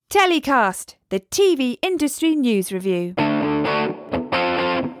Telecast, the TV industry news review.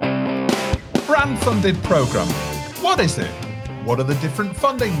 Brand-funded programming. What is it? What are the different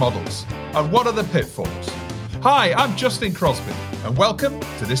funding models? And what are the pitfalls? Hi, I'm Justin Crosby, and welcome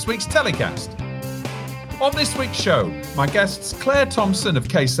to this week's Telecast. On this week's show, my guests Claire Thompson of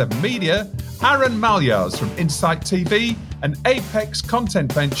K7 Media, Aaron Malyars from Insight TV, and Apex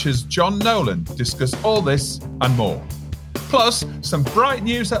Content Ventures' John Nolan discuss all this and more. Plus, some bright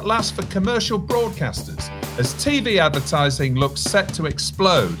news at last for commercial broadcasters as TV advertising looks set to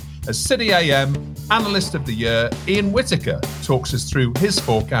explode as City AM Analyst of the Year Ian Whittaker talks us through his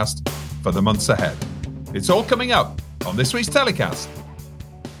forecast for the months ahead. It's all coming up on this week's Telecast.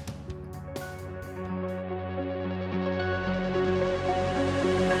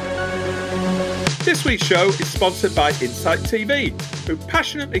 This week's show is sponsored by Insight TV, who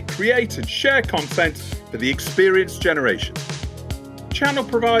passionately create and share content for the experienced generation. Channel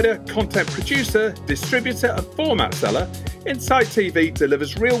provider, content producer, distributor and format seller, Insight TV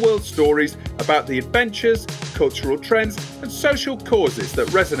delivers real-world stories about the adventures, cultural trends and social causes that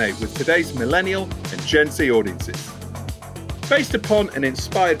resonate with today's millennial and Gen Z audiences. Based upon and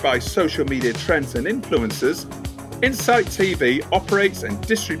inspired by social media trends and influencers, Insight TV operates and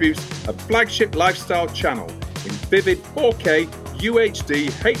distributes a flagship lifestyle channel in vivid 4K UHD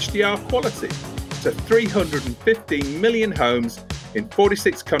HDR quality to 315 million homes in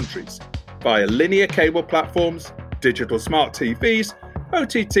 46 countries via linear cable platforms, digital smart TVs,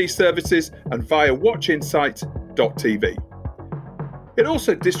 OTT services and via watchinsight.tv. It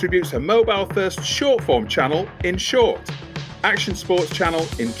also distributes a mobile-first short-form channel in Short, action sports channel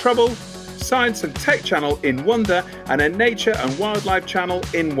in Trouble, science and tech channel in Wonder and a nature and wildlife channel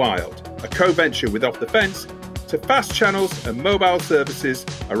in Wild, a co-venture with Off the Fence, to fast channels and mobile services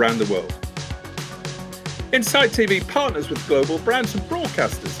around the world. Insight TV partners with global brands and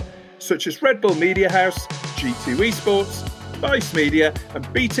broadcasters such as Red Bull Media House, G2 Esports, Vice Media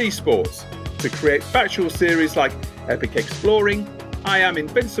and BT Sports to create factual series like Epic Exploring, I Am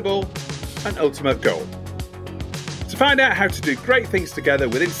Invincible and Ultimate Goal. To find out how to do great things together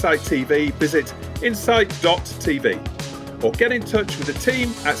with Insight TV, visit insight.tv or get in touch with the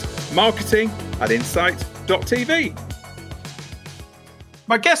team at marketing@insight.tv.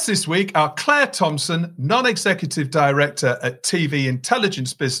 My guests this week are Claire Thompson, Non-Executive Director at TV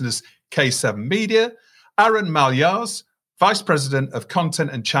Intelligence Business K7 Media, Aaron Malyars, Vice President of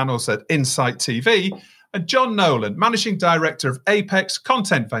Content and Channels at Insight TV, and John Nolan, Managing Director of Apex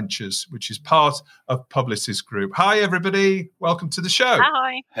Content Ventures, which is part of Publicis Group. Hi, everybody. Welcome to the show.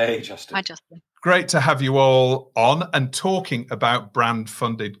 Hi. Hey, Justin. Hi, Justin. Great to have you all on and talking about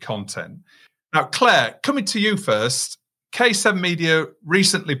brand-funded content. Now, Claire, coming to you first, K7 Media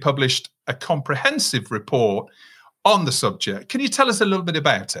recently published a comprehensive report on the subject. Can you tell us a little bit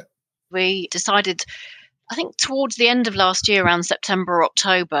about it? We decided, I think towards the end of last year, around September or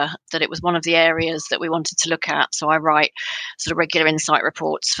October, that it was one of the areas that we wanted to look at. So I write sort of regular insight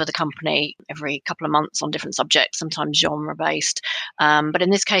reports for the company every couple of months on different subjects, sometimes genre-based. But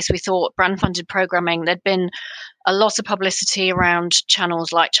in this case, we thought brand-funded programming, there'd been a lot of publicity around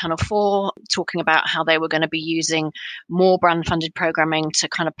channels like Channel 4, talking about how they were going to be using more brand-funded programming to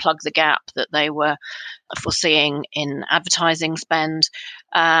kind of plug the gap that they were foreseeing in advertising spend,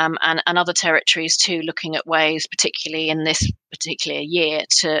 and other territories too, looking at ways, particularly in this particular year,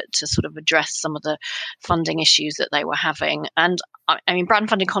 to sort of address some of the funding issues that they were having. And I mean,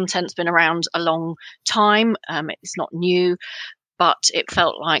 brand-funded content's been around a long time. It's not new. But it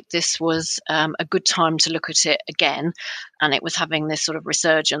felt like this was a good time to look at it again, and it was having this sort of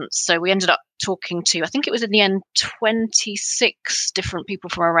resurgence. So we ended up talking to, I think it was in the end, 26 different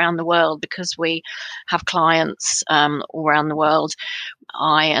people from around the world, because we have clients all around the world.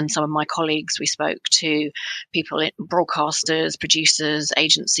 I and some of my colleagues, we spoke to people, broadcasters, producers,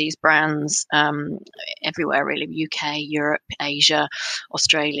 agencies, brands, everywhere really, UK, Europe, Asia,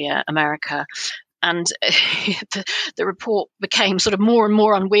 Australia, America. And the report became sort of more and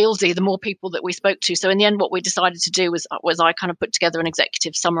more unwieldy the more people that we spoke to. So in the end, what we decided to do was I kind of put together an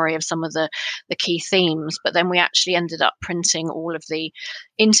executive summary of some of the key themes. But then we actually ended up printing all of the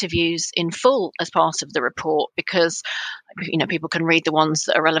interviews in full as part of the report, because people can read the ones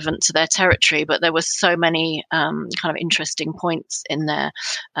that are relevant to their territory, but there were so many kind of interesting points in there.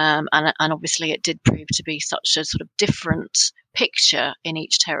 And obviously it did prove to be such a sort of different picture in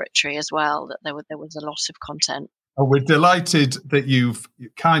each territory as well, that there was a lot of content. Oh, we're delighted that you've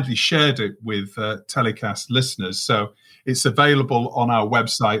kindly shared it with Telecast listeners. So it's available on our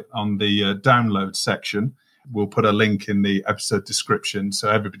website on the download section. We'll put a link in the episode description so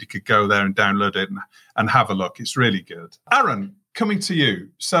everybody could go there and download it and have a look. It's really good. Aaron, coming to you.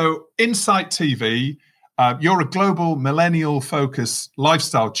 So Insight TV, you're a global millennial-focused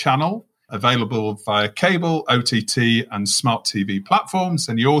lifestyle channel available via cable, OTT, and smart TV platforms,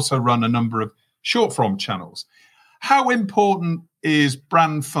 and you also run a number of short-form channels. How important is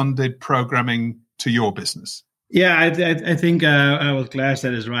brand-funded programming to your business? Yeah, I think what Claire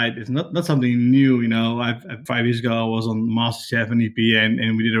said is right. It's not something new. You know, 5 years ago I was on MasterChef and EPN,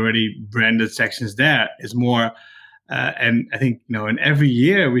 and we did already branded sections there. It's more, and I think and every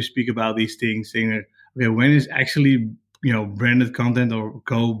year we speak about these things, saying, okay, when is actually branded content or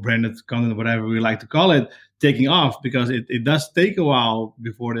co-branded content, whatever we like to call it, taking off, because it does take a while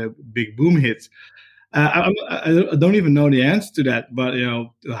before the big boom hits. I don't even know the answer to that, but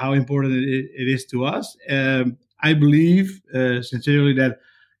how important it is to us. I believe sincerely that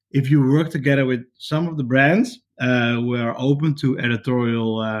if you work together with some of the brands who are open to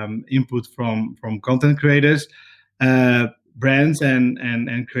editorial input from content creators, brands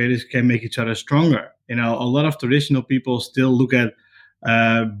and creators can make each other stronger. A lot of traditional people still look at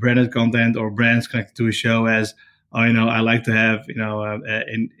branded content or brands connected to a show as, I like to have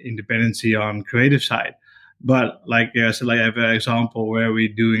independency on creative side. But I have an example where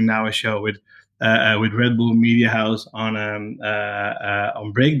we're doing now a show with Red Bull Media House on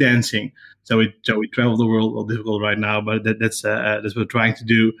breakdancing. So we travel the world. Well, difficult right now, but that's what we're trying to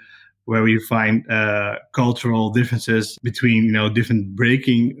do, where we find cultural differences between different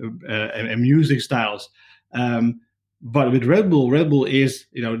breaking and music styles. But with Red Bull is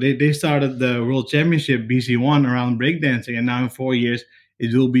they started the World Championship BC1 around breakdancing, and now in 4 years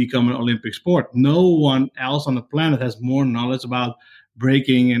it will become an Olympic sport. No one else on the planet has more knowledge about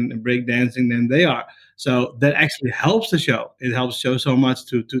breaking and breakdancing than they are. So that actually helps the show. It helps show so much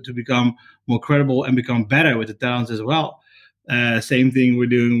to become more credible and become better with the talents as well. Same thing we're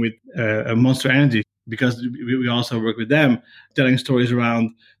doing with Monster Energy, because we also work with them, telling stories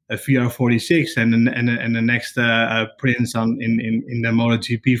around VR46 and the next Prince in the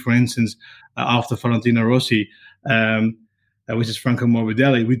MotoGP, for instance, after Valentino Rossi, which is Franco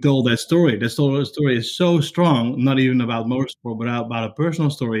Morbidelli. We told that story. That story is so strong, not even about motorsport, but about a personal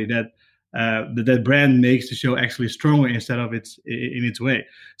story that brand makes the show actually stronger instead of in its way.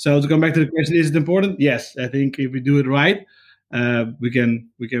 So to come back to the question, is it important? Yes, I think if we do it right, we can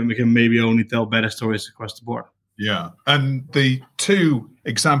maybe only tell better stories across the board. Yeah, and the two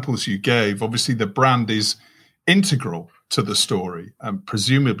examples you gave, obviously the brand is integral to the story, and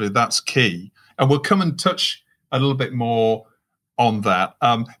presumably that's key. And we'll come and touch a little bit more on that.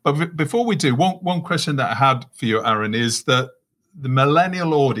 But before we do, one question that I had for you, Aaron, is that the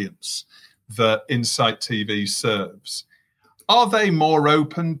millennial audience that Insight TV serves, are they more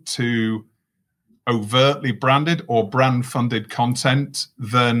open to overtly branded or brand-funded content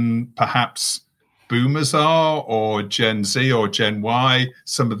than perhaps boomers are, or Gen Z or Gen Y,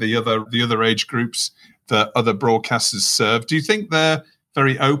 some of the other age groups that other broadcasters serve? Do you think they're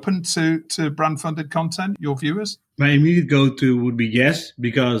very open to brand-funded content, your viewers? My immediate go-to would be yes,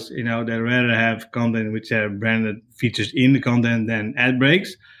 because they'd rather have content which have branded features in the content than ad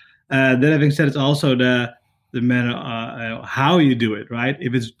breaks. That having said, it's also the matter how you do it, right?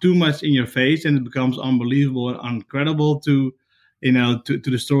 If it's too much in your face and it becomes unbelievable and uncredible to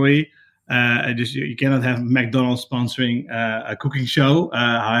the story. You cannot have McDonald's sponsoring a cooking show.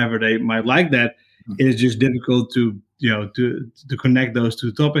 However, they might like that. It is just difficult to connect those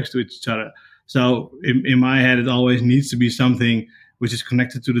two topics to each other. So in my head, it always needs to be something which is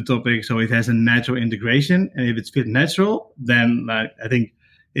connected to the topic, so it has a natural integration. And if it's fit natural, then I think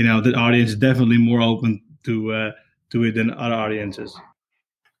the audience is definitely more open to it than other audiences.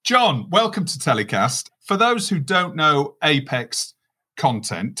 John, welcome to Telecast. For those who don't know Apex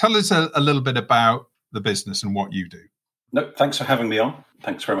Content, tell us a little bit about the business and what you do. No, thanks for having me on.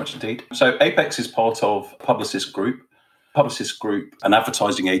 Thanks very much indeed. So Apex is part of Publicis Group. Publicis Group, an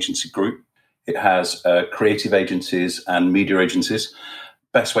advertising agency group. It has creative agencies and media agencies.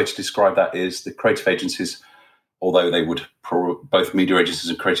 Best way to describe that is the creative agencies, although they would both media agencies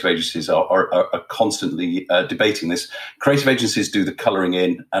and creative agencies are constantly debating this. Creative agencies do the colouring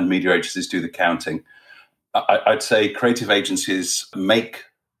in and media agencies do the counting. I'd say creative agencies make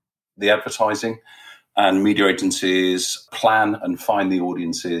the advertising and media agencies plan and find the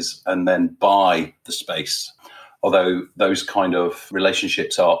audiences and then buy the space, although those kind of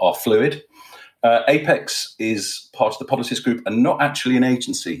relationships are fluid. Apex is part of the Publicis Group and not actually an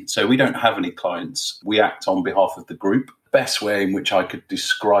agency, so we don't have any clients. We act on behalf of the group. Best way in which I could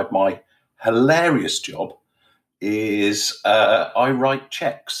describe my hilarious job is I write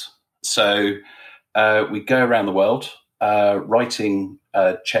checks. So we go around the world writing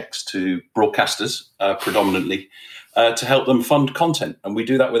checks to broadcasters predominantly to help them fund content. And we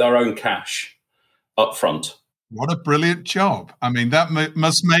do that with our own cash up front. What a brilliant job. I mean, that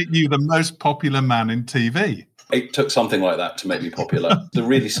must make you the most popular man in TV. It took something like that to make me popular. The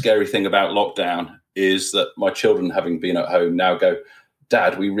really scary thing about lockdown is that my children, having been at home, now go,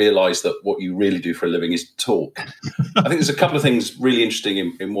 Dad, we realise that what you really do for a living is talk. I think there's a couple of things really interesting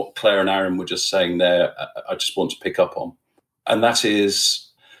in what Claire and Aaron were just saying there. I just want to pick up on. And that is,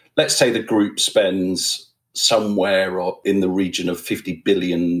 let's say the group spends somewhere in the region of $50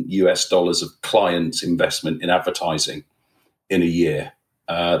 billion of clients' investment in advertising in a year.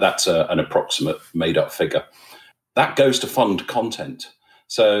 That's an approximate made-up figure. That goes to fund content.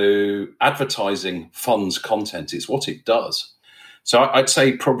 So advertising funds content. It's what it does. So I'd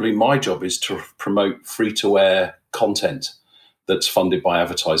say probably my job is to promote free-to-air content that's funded by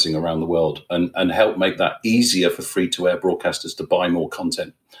advertising around the world and help make that easier for free-to-air broadcasters to buy more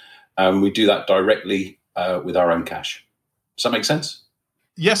content. And we do that directly with our own cash. Does that make sense?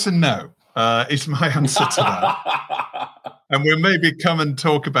 Yes and no is my answer to that. And we'll maybe come and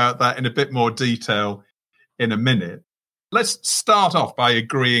talk about that in a bit more detail in a minute. Let's start off by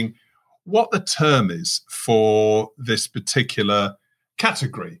agreeing what the term is for this particular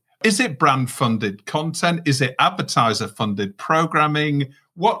category. Is it brand-funded content? Is it advertiser-funded programming?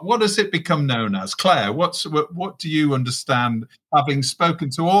 What does it become known as? Claire, what do you understand, having spoken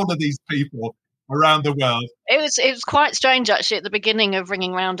to all of these people around the world? It was quite strange, actually, at the beginning of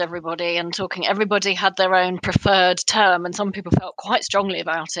ringing around everybody and talking. Everybody had their own preferred term, and some people felt quite strongly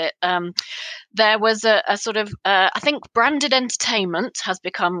about it. There was a sort of, I think branded entertainment has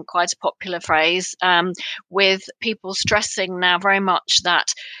become quite a popular phrase, with people stressing now very much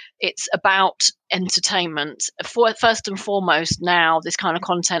that it's about entertainment. First and foremost, now this kind of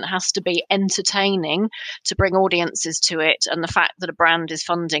content has to be entertaining to bring audiences to it, and the fact that a brand is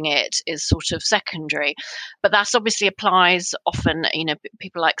funding it is sort of secondary. But that obviously applies often,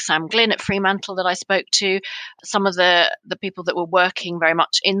 people like Sam Glynn at Fremantle that I spoke to, some of the people that were working very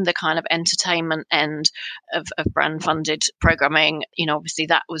much in the kind of entertainment end of brand funded programming. Obviously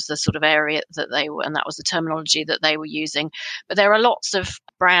that was the sort of area that they were, and that was the terminology that they were using. But there are lots of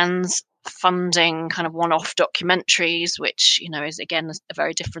brands funding kind of one-off documentaries, which is again a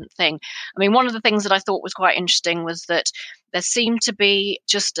very different thing. I mean, one of the things that I thought was quite interesting was that there seemed to be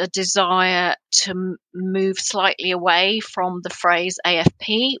just a desire to move slightly away from the phrase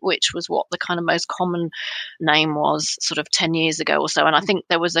AFP, which was what the kind of most common name was sort of 10 years ago or so. And I think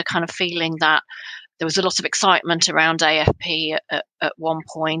there was a kind of feeling that there was a lot of excitement around AFP at one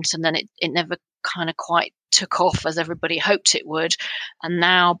point, and then it never kind of quite took off as everybody hoped it would. And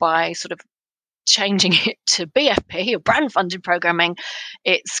now by sort of changing it to BFP or brand funded programming,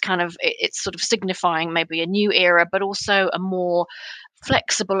 it's sort of signifying maybe a new era, but also a more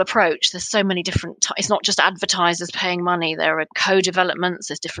flexible approach. There's so many different it's not just advertisers paying money. There are co-developments,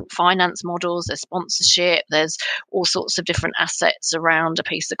 there's different finance models, there's sponsorship, there's all sorts of different assets around a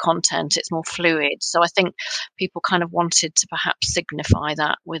piece of content. It's more fluid. So I think people kind of wanted to perhaps signify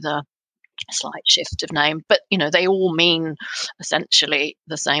that with a slight shift of name, but they all mean essentially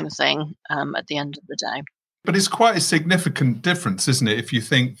the same thing at the end of the day. But it's quite a significant difference, isn't it? If you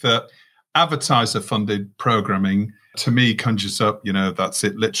think that advertiser-funded programming, to me, conjures up, that's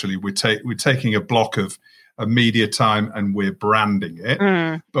it. Literally, we're taking a block of media time and we're branding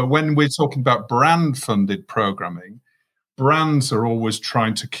it. But when we're talking about brand-funded programming, brands are always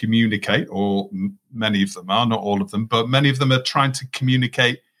trying to communicate, or many of them are, not all of them, but many of them are trying to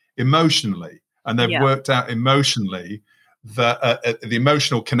communicate emotionally, and they've worked out emotionally that the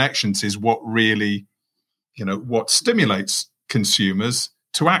emotional connections is what really, what stimulates consumers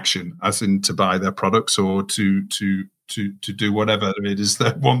to action, as in to buy their products or to do whatever it is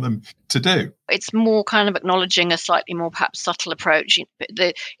they want them to do. It's more kind of acknowledging a slightly more perhaps subtle approach.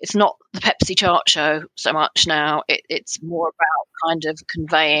 It's not the Pepsi chart show so much now. It's more about kind of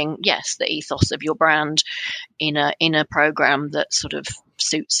conveying, yes, the ethos of your brand in a program that sort of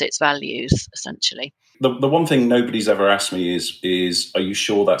suits its values, essentially. The one thing nobody's ever asked me is are you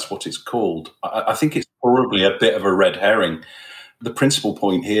sure that's what it's called? I think it's probably a bit of a red herring. The principal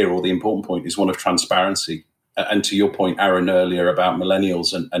point here, or the important point, is one of transparency. And to your point, Aaron, earlier about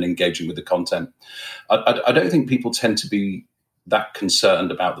millennials and engaging with the content, I don't think people tend to be that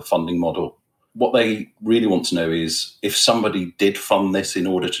concerned about the funding model. What they really want to know is if somebody did fund this in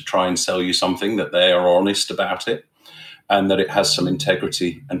order to try and sell you something, that they are honest about it and that it has some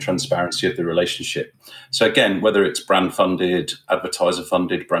integrity and transparency of the relationship. So again, whether it's brand funded, advertiser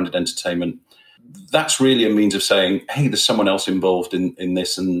funded, branded entertainment, that's really a means of saying, hey, there's someone else involved in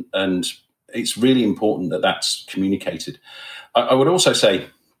this, and it's really important that that's communicated. I would also say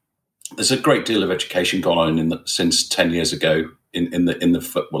there's a great deal of education gone on since 10 years ago in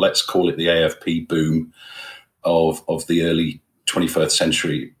the let's call it the AFP boom of the early 21st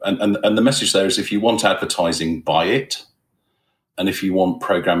century. And the message there is, if you want advertising, buy it. And if you want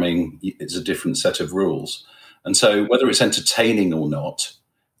programming, it's a different set of rules. And so whether it's entertaining or not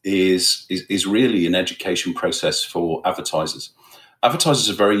is really an education process for advertisers. Advertisers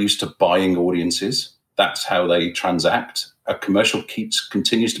are very used to buying audiences. That's how they transact. A commercial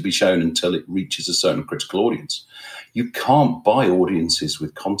continues to be shown until it reaches a certain critical audience. You can't buy audiences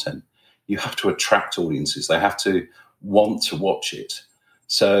with content. You have to attract audiences. They have to want to watch it.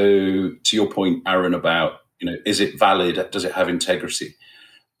 So to your point, Aaron, about, is it valid? Does it have integrity?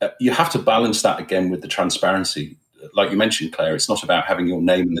 You have to balance that again with the transparency. Like you mentioned, Claire, it's not about having your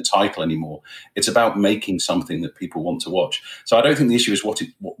name in the title anymore. It's about making something that people want to watch. So I don't think the issue is what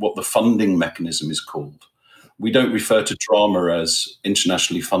the funding mechanism is called. We don't refer to drama as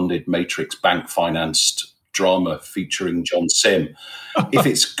internationally funded matrix bank financed drama featuring John Sim. If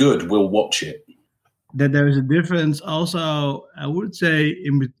it's good, we'll watch it. That there is a difference also, I would say,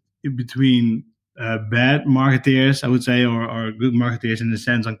 in between bad marketeers, I would say, or good marketeers in the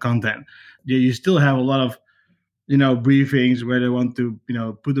sense on content. You still have a lot of briefings where they want to,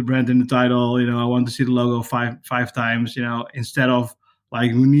 put the brand in the title. I want to see the logo five times, instead of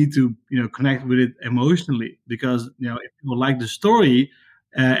like, we need to, connect with it emotionally, because, if people like the story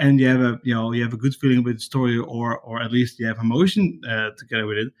and you have a good feeling with the story, or at least you have emotion together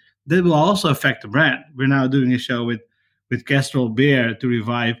with it, that will also affect the brand. We're now doing a show with Kestrel Beer to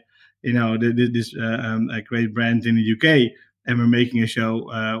revive, this a great brand in the UK. And we're making a show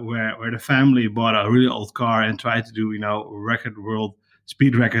where the family bought a really old car and tried to do, record world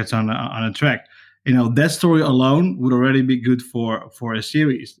speed records on a track. That story alone would already be good for a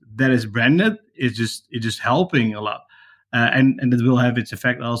series that is branded. It's just helping a lot, and it will have its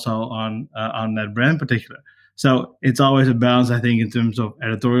effect also on that brand particular. So it's always a balance, I think, in terms of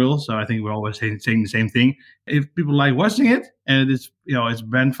editorial. So I think we're always saying the same thing. If people like watching it and it's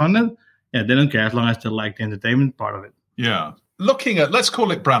brand funded, they don't care as long as they like the entertainment part of it. Yeah. Looking at, let's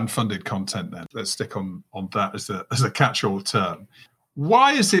call it brand funded content then. Let's stick on that as a catch-all term.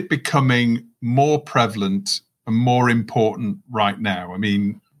 Why is it becoming more prevalent and more important right now? I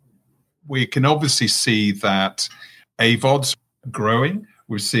mean, we can obviously see that AVODs are growing.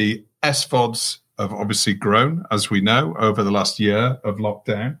 We see SVODs have obviously grown, as we know, over the last year of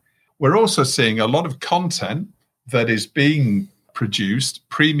lockdown. We're also seeing a lot of content that is being produced,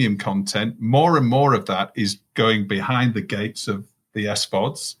 premium content. More and more of that is going behind the gates of the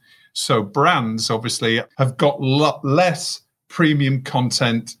SVODs. So brands obviously have got less premium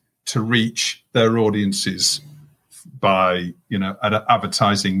content to reach their audiences by,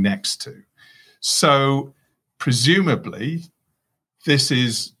 advertising next to. So presumably this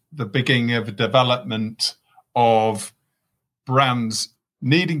is the beginning of a development of brands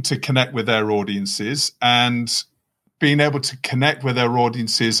needing to connect with their audiences and being able to connect with their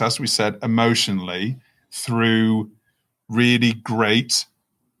audiences, as we said, emotionally through really great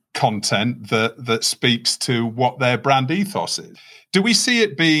content that speaks to what their brand ethos is. Do we see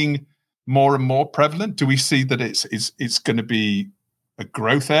it being more and more prevalent? Do we see that it's going to be a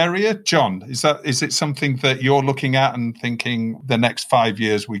growth area? John, is it something that you're looking at and thinking the next 5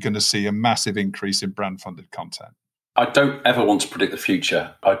 years we're going to see a massive increase in brand funded content? I don't ever want to predict the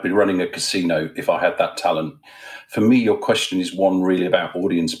future. I'd be running a casino if I had that talent. For me, your question is one really about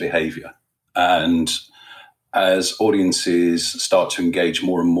audience behavior. And as audiences start to engage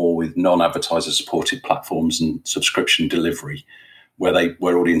more and more with non-advertiser supported platforms and subscription delivery,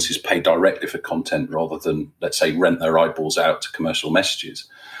 where audiences pay directly for content rather than, let's say, rent their eyeballs out to commercial messages,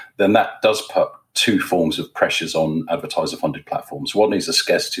 then that does put two forms of pressures on advertiser-funded platforms. One is a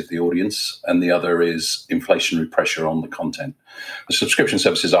scarcity of the audience, and the other is inflationary pressure on the content. The subscription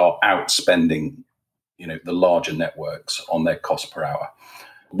services are outspending, the larger networks on their cost per hour.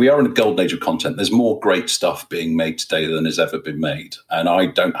 We are in a golden age of content. There's more great stuff being made today than has ever been made. And I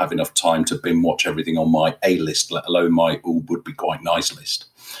don't have enough time to binge watch everything on my A list, let alone my would be quite nice list.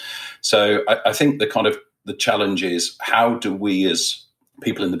 So I think the challenge is, how do we as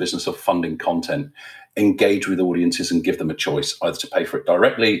people in the business of funding content engage with audiences and give them a choice, either to pay for it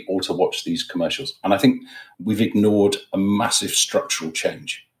directly or to watch these commercials? And I think we've ignored a massive structural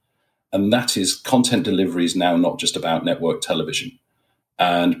change. And that is, content delivery is now not just about network television.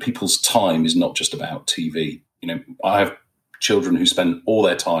 And people's time is not just about TV. I have children who spend all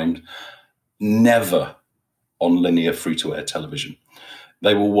their time never on linear free-to-air television.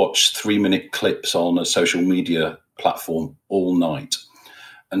 They will watch 3-minute clips on a social media platform all night.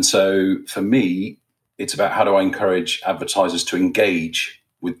 And so for me, It's about how do I encourage advertisers to engage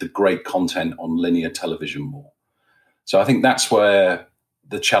with the great content on linear television more. So I think that's where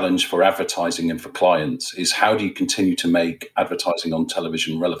the challenge for advertising and for clients is, how do you continue to make advertising on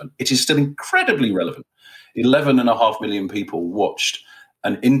television relevant? It is still incredibly relevant. 11.5 million people watched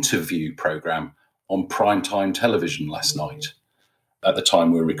an interview program on primetime television last night. At the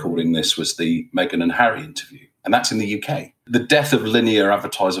time we're recording this was the Meghan and Harry interview, and that's in the UK. The death of linear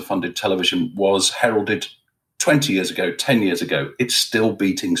advertiser-funded television was heralded 20 years ago, 10 years ago. It's still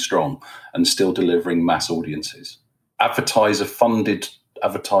beating strong and still delivering mass audiences. Advertiser-funded,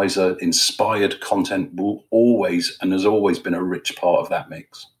 advertiser-inspired content will always and has always been a rich part of that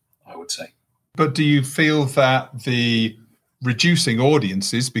mix, I would say. But do you feel that the reducing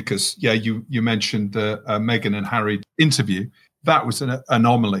audiences, because, you mentioned the Meghan and Harry interview, that was an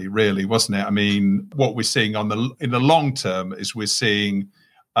anomaly, really, wasn't it? I mean, what we're seeing in the long term is we're seeing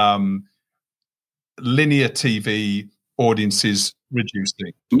linear TV audiences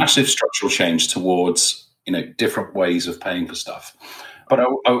reducing. Massive structural change towards different ways of paying for stuff. But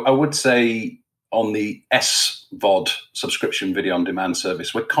I would say on the SVOD, subscription video on demand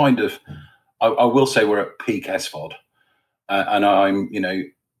service, we're kind of, I will say we're at peak SVOD. And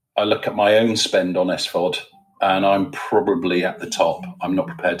I look at my own spend on SVOD and I'm probably at the top. I'm not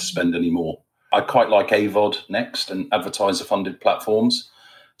prepared to spend any more. I quite like AVOD next and advertiser funded platforms.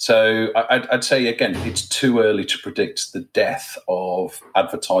 So I'd say, again, it's too early to predict the death of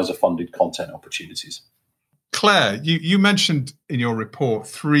advertiser funded content opportunities. Claire, you mentioned in your report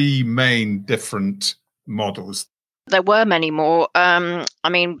 3 main different models. There were many more.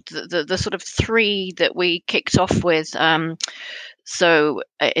 The sort of 3 that we kicked off with. So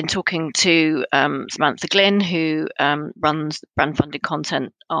in talking to Samantha Glynn, who runs the brand-funded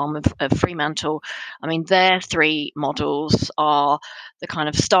content arm of Fremantle, their 3 models are the kind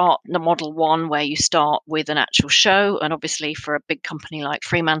of the model 1, where you start with an actual show. And obviously for a big company like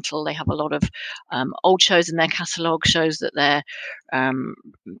Fremantle, they have a lot of old shows in their catalogue, shows that they're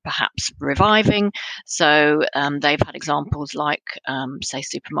perhaps reviving. So they've had examples like, say,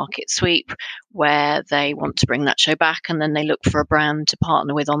 Supermarket Sweep, where they want to bring that show back and then they look for a brand to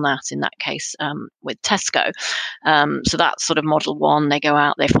partner with on that, in that case with Tesco. So that's sort of model 1. They go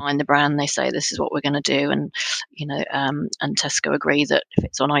out, they find the brand, they say this is what we're going to do, and and Tesco agree that if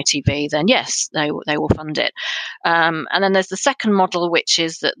it's on ITV, then yes, they will fund it. And then there's the second model, which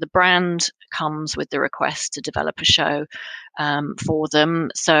is that the brand comes with the request to develop a show for them.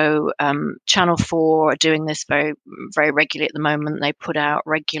 So Channel 4 are doing this very, very regularly at the moment. They put out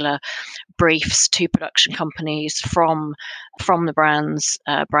regular briefs to production companies from the brands.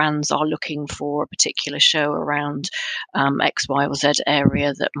 Brands are looking for a particular show around X, Y, or Z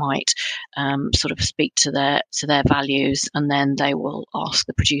area that might sort of speak to their values, and then they will ask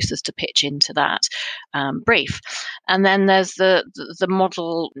the producers to pitch into that brief. And then there's the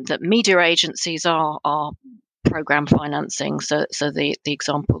model that media agencies are program financing. So the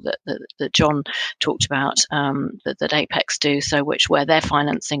example that John talked about, that Apex do, where they're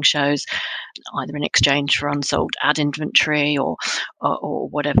financing shows either in exchange for unsold ad inventory or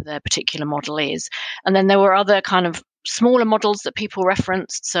whatever their particular model is. And then there were other kind of smaller models that people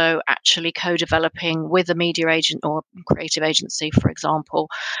referenced, so actually co-developing with a media agent or creative agency, for example,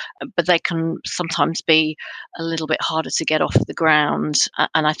 but they can sometimes be a little bit harder to get off the ground.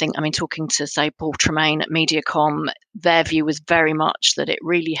 And I think, talking to, say, Paul Tremaine at Mediacom, their view was very much that it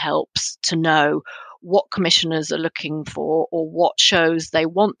really helps to know what commissioners are looking for or what shows they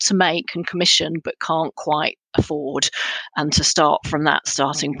want to make and commission but can't quite afford, and to start from that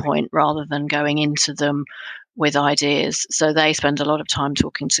starting point rather than going into them with ideas. So they spend a lot of time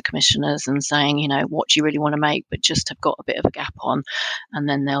talking to commissioners and saying, what do you really want to make, but just have got a bit of a gap on, and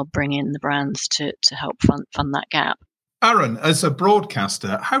then they'll bring in the brands to help fund that gap. Aaron, as a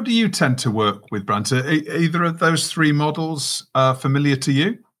broadcaster, how do you tend to work with brands? Are either of those 3 models familiar to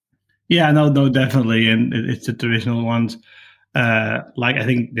you? Yeah, no, definitely. And it's the traditional ones. I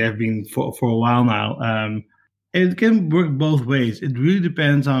think they've been for a while now. It can work both ways. It really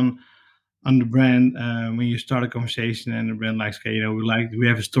depends on the brand. When you start a conversation and the brand likes, okay, we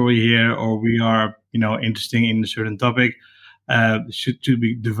have a story here, or we are, interesting in a certain topic, should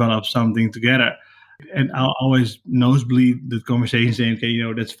we develop something together? And I'll always nosebleed the conversation saying,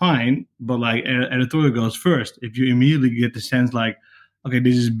 okay, that's fine, but editorial goes first. If you immediately get the sense okay,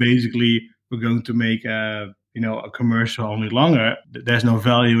 this is basically, we're going to make a commercial only longer, there's no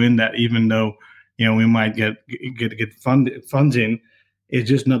value in that, even though, we might get funds in. It's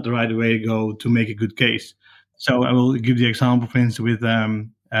just not the right way to go to make a good case. So I will give the example, for instance, with the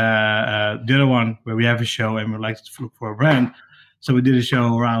other one where we have a show and we'd like to look for a brand. So we did a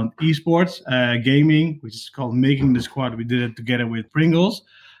show around esports, gaming, which is called Making the Squad. We did it together with Pringles.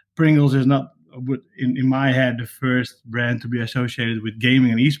 Pringles is not, in my head, the first brand to be associated with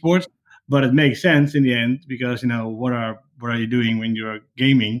gaming and esports, but it makes sense in the end because, what are you doing when you're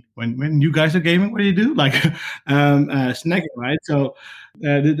gaming? When you guys are gaming, what do you do? Like snacking, right? So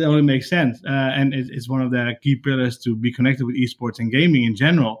that only makes sense. And it's one of the key pillars to be connected with esports and gaming in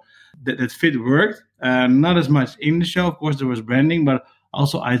general. That fit worked. Not as much in the show. Of course, there was branding, but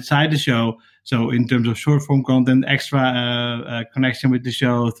also outside the show. So in terms of short form content, extra connection with the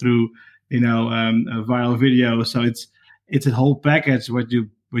show through, a viral video. So it's a whole package what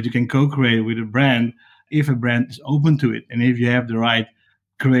you can co-create with a brand if a brand is open to it, and if you have the right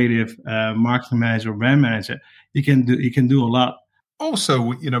creative marketing manager or brand manager, you can do a lot.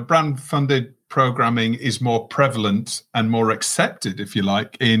 Also, brand funded programming is more prevalent and more accepted, if you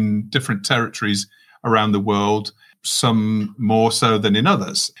like, in different territories around the world, some more so than in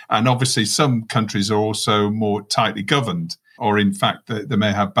others. And obviously some countries are also more tightly governed, or in fact they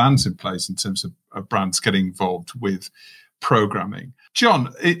may have bans in place in terms of brands getting involved with programming.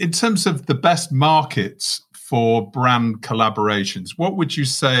 John, in terms of the best markets for brand collaborations, what would you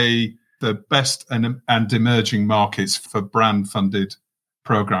say the best and emerging markets for brand-funded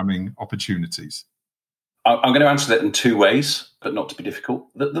programming opportunities? I'm going to answer that in two ways, but not to be difficult.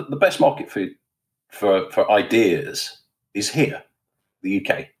 The best market for ideas is here, the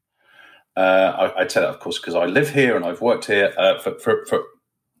UK. I tell that, of course, because I live here and I've worked here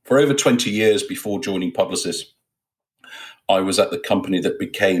for over 20 years before joining Publicis. I was at the company that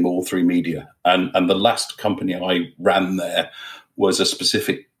became All3Media. And the last company I ran there was a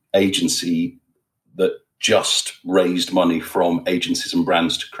specific agency that just raised money from agencies and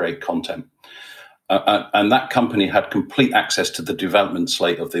brands to create content. And that company had complete access to the development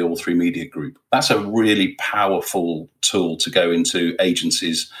slate of the All3Media group. That's a really powerful tool to go into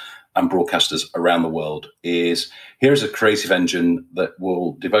agencies and broadcasters around the world. Here's a creative engine that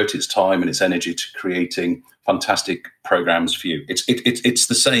will devote its time and its energy to creating fantastic programs for you. It's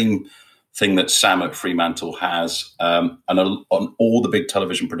the same thing that Sam at Fremantle has, and on all the big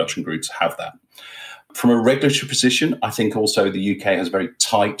television production groups have that. From a regulatory position, I think also the UK has very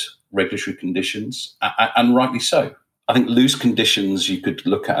tight regulatory conditions, and rightly so. I think loose conditions you could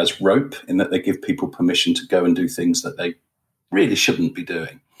look at as rope, in that they give people permission to go and do things that they really shouldn't be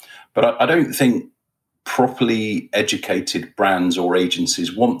doing. But I don't think properly educated brands or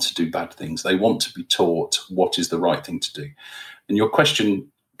agencies want to do bad things. They want to be taught what is the right thing to do. And your question,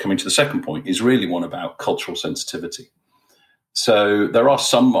 coming to the second point, is really one about cultural sensitivity. So there are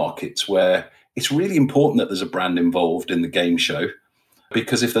some markets where it's really important that there's a brand involved in the game show,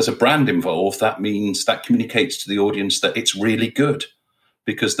 because if there's a brand involved, that means that communicates to the audience that it's really good,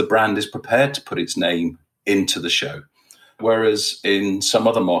 because the brand is prepared to put its name into the show. Whereas in some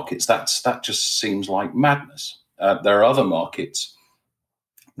other markets, that just seems like madness. There are other markets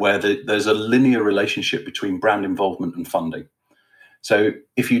where there's a linear relationship between brand involvement and funding. So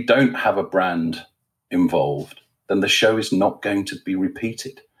if you don't have a brand involved, then the show is not going to be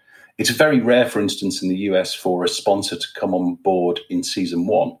repeated. It's very rare, for instance, in the US for a sponsor to come on board in season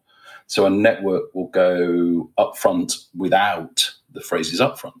one. So a network will go upfront without, the phrase is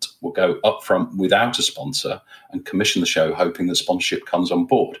upfront, will go upfront without a sponsor and commission the show, hoping that sponsorship comes on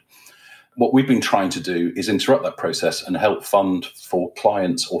board. What we've been trying to do is interrupt that process and help fund for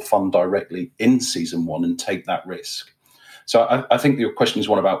clients or fund directly in season one and take that risk. So I think your question is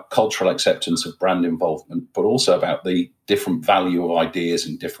one about cultural acceptance of brand involvement, but also about the different value of ideas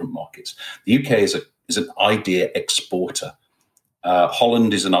in different markets. The UK is an idea exporter.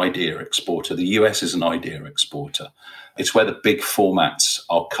 Holland is an idea exporter. The US is an idea exporter. It's where the big formats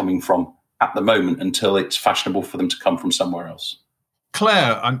are coming from at the moment until it's fashionable for them to come from somewhere else.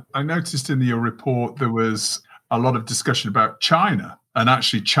 Claire, I noticed in your report there was a lot of discussion about China. And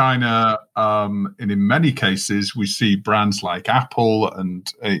actually China, and in many cases, we see brands like Apple and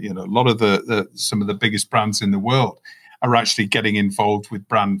a lot of some of the biggest brands in the world are actually getting involved with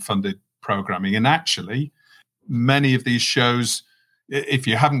brand-funded programming. And actually, many of these shows, if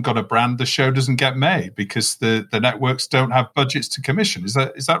you haven't got a brand, the show doesn't get made because the networks don't have budgets to commission. Is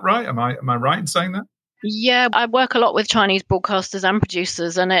that right? Am I right in saying that? Yeah, I work a lot with Chinese broadcasters and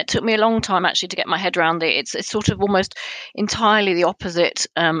producers, and it took me a long time actually to get my head around it. It's sort of almost entirely the opposite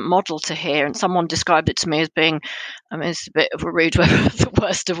model to here. And someone described it to me as being, it's a bit of a rude word, the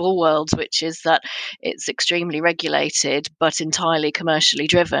worst of all worlds, which is that it's extremely regulated, but entirely commercially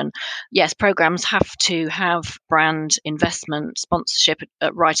driven. Yes, programs have to have brand investment, sponsorship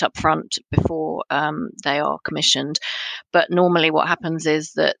right up front before they are commissioned. But normally what happens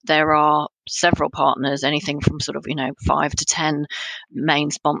is that there are several partners, anything from sort of 5 to 10 main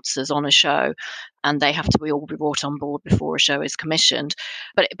sponsors on a show, and they have to all be brought on board before a show is commissioned.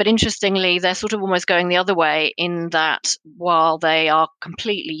 But interestingly, they're sort of almost going the other way, in that while they are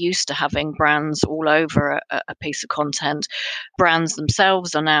completely used to having brands all over a piece of content, brands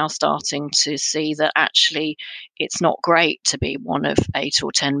themselves are now starting to see that actually it's not great to be one of 8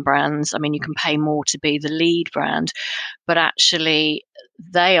 or 10 brands. I mean, you can pay more to be the lead brand, but actually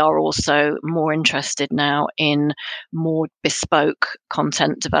they are also more interested now in more bespoke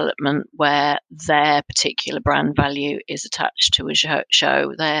content development, where their particular brand value is attached to a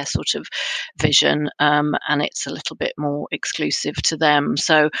show, their sort of vision, and it's a little bit more exclusive to them.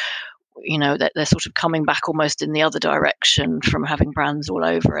 So that they're sort of coming back almost in the other direction from having brands all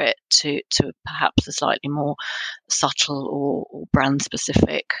over it to perhaps a slightly more subtle or brand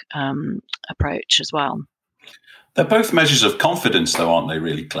specific approach as well. They're both measures of confidence, though, aren't they,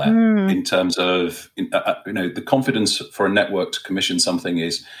 really, Claire? In terms of, the confidence for a network to commission something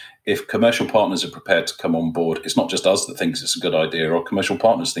is if commercial partners are prepared to come on board. It's not just us that thinks it's a good idea, or commercial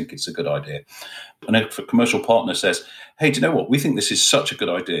partners think it's a good idea. And if a commercial partner says, hey, do you know what? We think this is such a good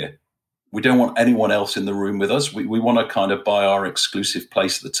idea. We don't want anyone else in the room with us. We want to kind of buy our exclusive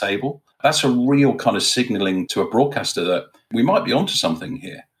place at the table. That's a real kind of signaling to a broadcaster that we might be onto something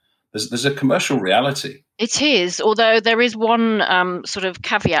here. There's a commercial reality. It is, although there is one sort of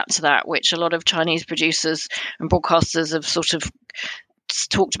caveat to that, which a lot of Chinese producers and broadcasters have sort of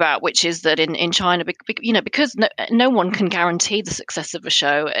talked about, which is that in China, because no one can guarantee the success of a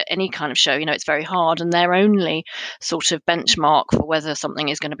show, any kind of show, it's very hard, and their only sort of benchmark for whether something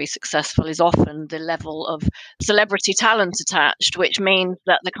is going to be successful is often the level of celebrity talent attached, which means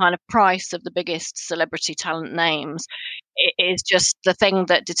that the kind of price of the biggest celebrity talent names is just the thing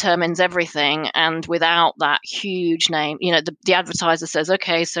that determines everything. And without that huge name, the advertiser says,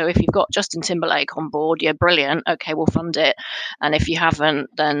 okay, so if you've got Justin Timberlake on board, you're brilliant, okay, we'll fund it, and if you haven't,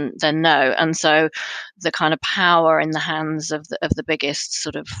 then no. And so the kind of power in the hands of the biggest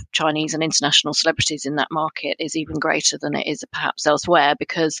sort of Chinese and international celebrities in that market is even greater than it is perhaps elsewhere,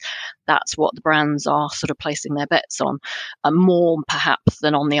 because that's what the brands are sort of placing their bets on, more perhaps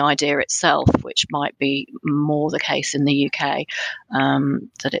than on the idea itself, which might be more the case in the UK,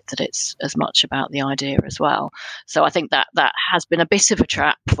 that it's as much about the idea as well. So I think that has been a bit of a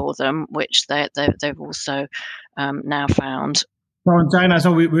trap for them, which they've also now found. So in China,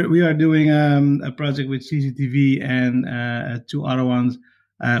 so we are doing a project with CCTV and 2 other ones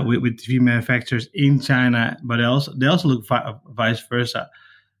with TV manufacturers in China, but they also look vice versa.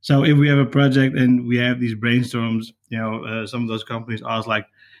 So if we have a project and we have these brainstorms, some of those companies ask like,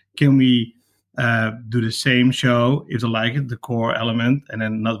 can we do the same show if they like it, the core element, and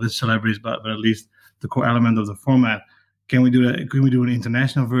then not with celebrities, but at least the core element of the format. Can we do that? Can we do an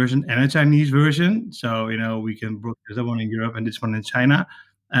international version and a Chinese version? So we can broadcast that one in Europe and this one in China,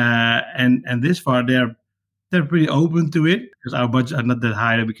 and this far they're pretty open to it, because our budgets are not that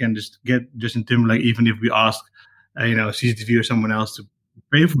high that we can just get Justin Timberlake, even if we ask CCTV or someone else to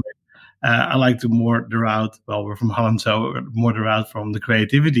pay for it. I like to more the route. Well, we're from Holland, so more the route from the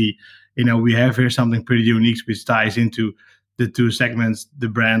creativity. We have here something pretty unique, which ties into the 2 segments the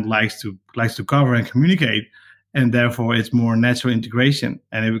brand likes to cover and communicate, and therefore it's more natural integration.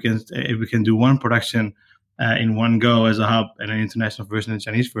 And if we can do one production in one go as a hub, and an international version and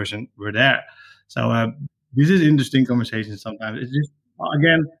Chinese version, we're there. So this is interesting conversation sometimes. It's just,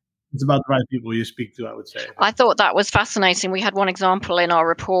 again, it's about the right people you speak to, I would say. I thought that was fascinating. We had one example in our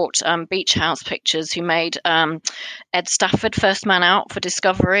report, Beach House Pictures, who made Ed Stafford First Man Out for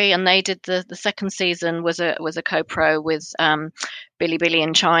Discovery, and they did the second season was a co-pro with Bilibili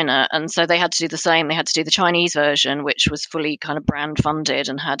in China, and so they had to do the same. They had to do the Chinese version, which was fully kind of brand funded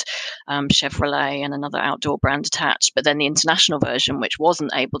and had Chevrolet and another outdoor brand attached, but then the international version, which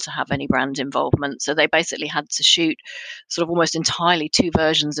wasn't able to have any brand involvement. So they basically had to shoot sort of almost entirely 2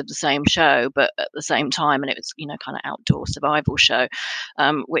 versions of the same show, but at the same time, and it was kind of outdoor survival show,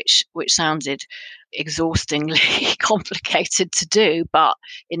 which sounded exhaustingly complicated to do, but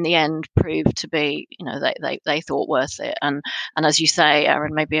in the end proved to be, they thought worth it. And as you say,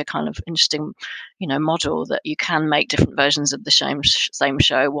 Aaron, maybe a kind of interesting, model that you can make different versions of the same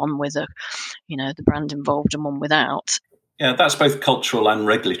show, one with the brand involved and one without. Yeah, that's both cultural and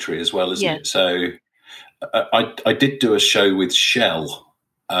regulatory as well, isn't it? So I did do a show with Shell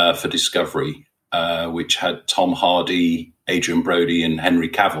for Discovery, which had Tom Hardy, Adrian Brody, and Henry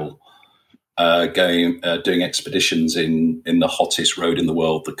Cavill doing expeditions in the hottest road in the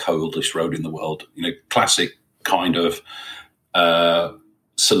world, the coldest road in the world. Classic kind of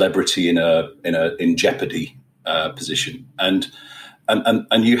celebrity in jeopardy position. And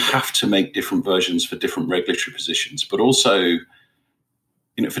And you have to make different versions for different regulatory positions, but also,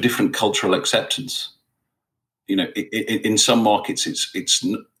 for different cultural acceptance. In some markets, it's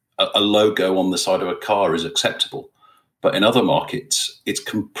a logo on the side of a car is acceptable. But in other markets, it's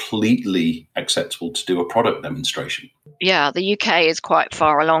completely acceptable to do a product demonstration. Yeah, the UK is quite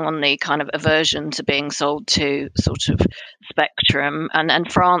far along on the kind of aversion to being sold to sort of spectrum,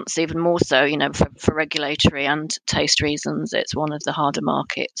 and France even more so. For regulatory and taste reasons, it's one of the harder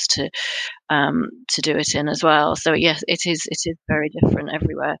markets to do it in as well. So yes, it is very different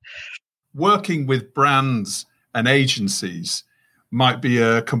everywhere. Working with brands and agencies might be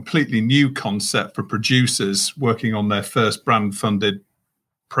a completely new concept for producers working on their first brand-funded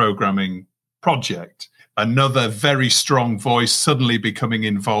programming project. Another very strong voice suddenly becoming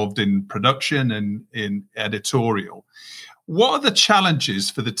involved in production and in editorial. What are the challenges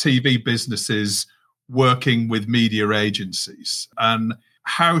for the TV businesses working with media agencies? And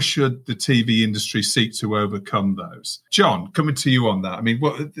how should the TV industry seek to overcome those? John, coming to you on that. I mean,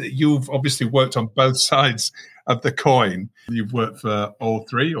 you've obviously worked on both sides of the coin. You've worked for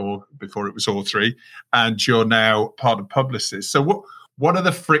All3, or before it was All3, and you're now part of Publicis. So what are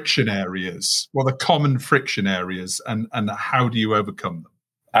the friction areas? What are the common friction areas, and how do you overcome them?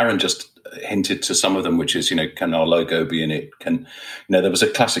 Aaron just hinted to some of them, which is, can our logo be in it? There was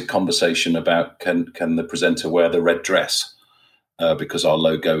a classic conversation about can the presenter wear the red dress because our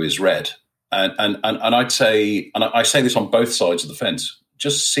logo is red? And I'd say, and I say this on both sides of the fence,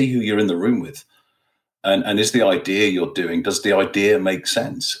 just see who you're in the room with. And is the idea you're doing, does the idea make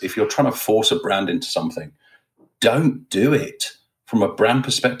sense? If you're trying to force a brand into something, don't do it from a brand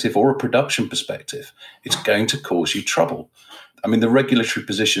perspective or a production perspective. It's going to cause you trouble. I mean, the regulatory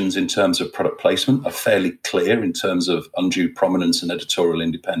positions in terms of product placement are fairly clear in terms of undue prominence and editorial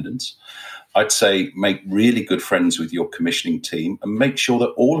independence. I'd say make really good friends with your commissioning team and make sure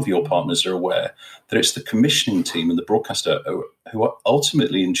that all of your partners are aware that it's the commissioning team and the broadcaster who are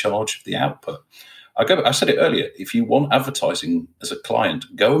ultimately in charge of the output. I said it earlier, if you want advertising as a client,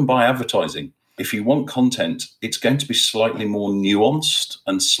 go and buy advertising. If you want content, it's going to be slightly more nuanced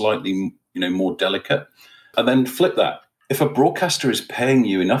and slightly, more delicate. And then flip that. If a broadcaster is paying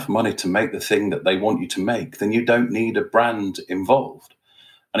you enough money to make the thing that they want you to make, then you don't need a brand involved.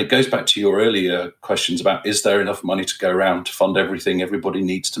 And it goes back to your earlier questions about, is there enough money to go around to fund everything everybody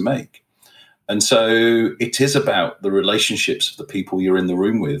needs to make? And so it is about the relationships of the people you're in the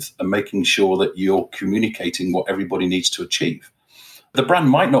room with and making sure that you're communicating what everybody needs to achieve. The brand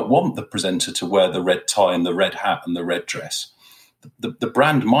might not want the presenter to wear the red tie and the red hat and the red dress. The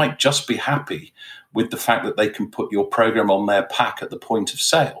brand might just be happy with the fact that they can put your program on their pack at the point of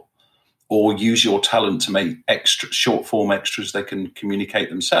sale, or use your talent to make extra short form extras they can communicate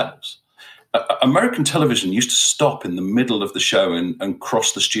themselves. American television used to stop in the middle of the show and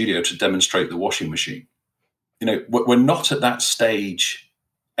cross the studio to demonstrate the washing machine. We're not at that stage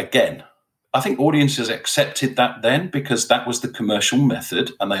again. I think audiences accepted that then because that was the commercial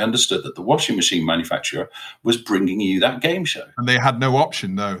method, and they understood that the washing machine manufacturer was bringing you that game show. And they had no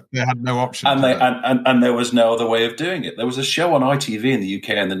option, though. They had no option. And there was no other way of doing it. There was a show on ITV in the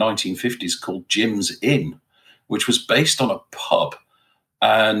UK in the 1950s called Jim's Inn, which was based on a pub.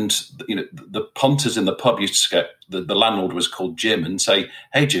 And the punters in the pub used to get, the landlord was called Jim, and say,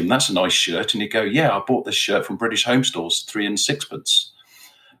 "Hey, Jim, that's a nice shirt." And he'd go, "Yeah, I bought this shirt from British Home Stores, 3 and 6pence."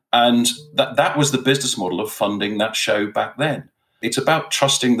 And that was the business model of funding that show back then. It's about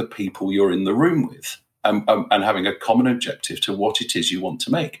trusting the people you're in the room with and having a common objective to what it is you want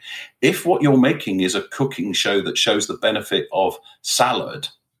to make. If what you're making is a cooking show that shows the benefit of salad,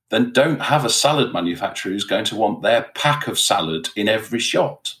 then don't have a salad manufacturer who's going to want their pack of salad in every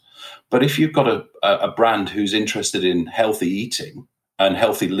shot. But if you've got a brand who's interested in healthy eating and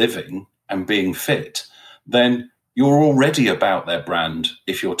healthy living and being fit, then you're already about their brand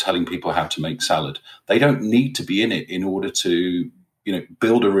if you're telling people how to make salad. They don't need to be in it in order to,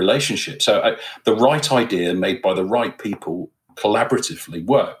 build a relationship. So the right idea made by the right people collaboratively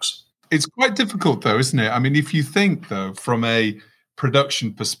works. It's quite difficult, though, isn't it? I mean, if you think, though, from a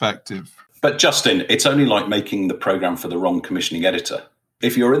production perspective. But Justin, it's only like making the program for the wrong commissioning editor.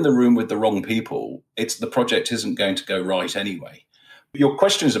 If you're in the room with the wrong people, the project isn't going to go right anyway. Your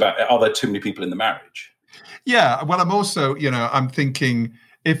question is about, are there too many people in the marriage? Yeah, well, I'm also, I'm thinking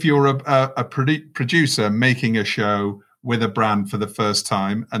if you're a producer making a show with a brand for the first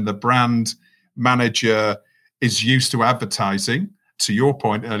time and the brand manager is used to advertising, to your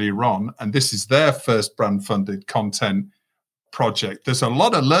point earlier on, and this is their first brand-funded content project, there's a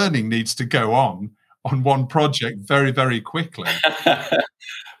lot of learning needs to go on one project very, very quickly.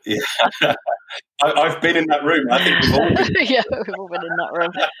 Yeah. I've been in that room. I think we've all been. Yeah, we've all been in that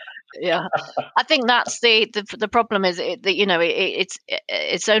room. Yeah, I think that's the problem is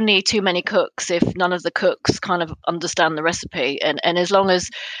it's only too many cooks if none of the cooks kind of understand the recipe, and as long as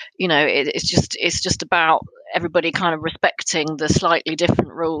it's just about everybody kind of respecting the slightly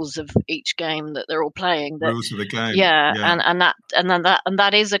different rules of each game that they're all playing. Rules of the game. Yeah. And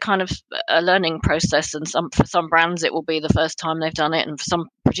that is a kind of a learning process, and for some brands it will be the first time they've done it, and for some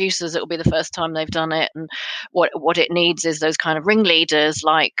producers it will be the first time they've done it, and what it needs is those kind of ringleaders,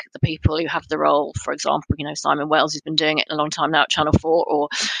 like the people who have the role. For example, Simon Wells has been doing it a long time now at Channel 4, or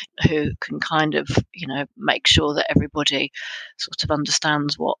who can kind of make sure that everybody sort of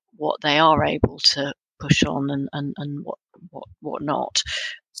understands what they are able to push on and what not.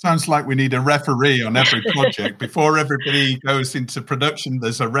 Sounds like we need a referee on every project. Before everybody goes into production,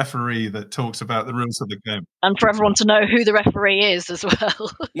 there's a referee that talks about the rules of the game. And for everyone to know who the referee is as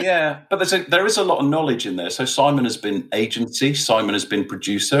well. Yeah, but there is a lot of knowledge in there. So Simon has been agency, Simon has been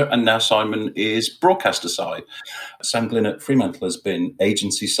producer, and now Simon is broadcaster side. Sam Glynn at Fremantle has been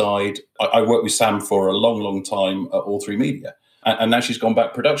agency side. I worked with Sam for a long, long time at All 3 Media. And now she's gone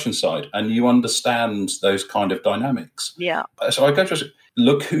back production side, and you understand those kind of dynamics. Yeah. So I go to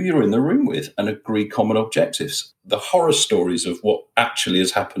look who you're in the room with and agree common objectives. The horror stories of what actually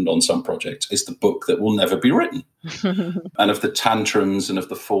has happened on some projects is the book that will never be written. And of the tantrums and of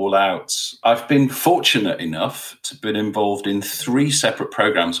the fallouts. I've been fortunate enough to have been involved in 3 separate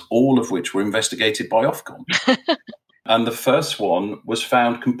programs, all of which were investigated by Ofcom. And the first one was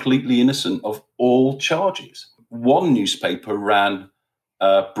found completely innocent of all charges. One newspaper ran,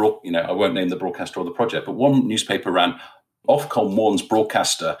 I won't name the broadcaster or the project, but one newspaper ran, Ofcom warns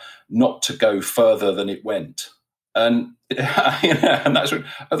broadcaster not to go further than it went. And, and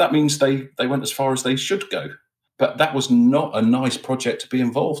that means they went as far as they should go. But that was not a nice project to be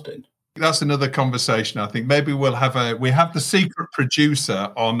involved in. That's another conversation, I think. Maybe we have the secret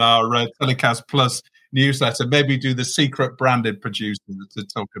producer on our Telecast Plus newsletter. Maybe do the secret branded producer to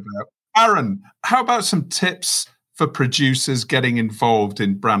talk about. Aaron, how about some tips for producers getting involved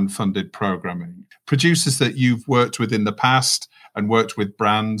in brand-funded programming? Producers that you've worked with in the past and worked with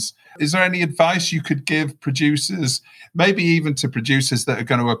brands. Is there any advice you could give producers, maybe even to producers that are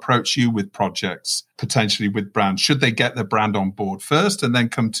going to approach you with projects, potentially with brands? Should they get the brand on board first and then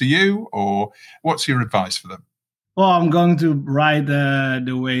come to you? Or what's your advice for them? Well, I'm going to write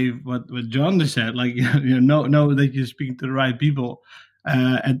the way what John just said, like, know that you're speaking to the right people.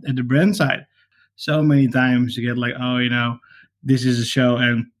 At the brand side, so many times you get like, this is a show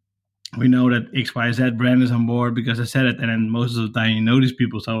and we know that XYZ brand is on board because I said it, and then most of the time these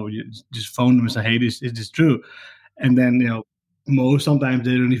people, so you just phone them and say, hey, is this true? And then sometimes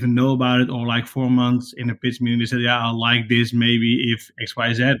they don't even know about it, or like 4 months in a pitch meeting they said, I like this maybe if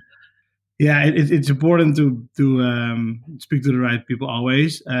XYZ. Yeah, it's important to speak to the right people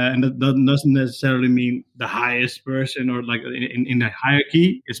always, and that doesn't necessarily mean the highest person or like in the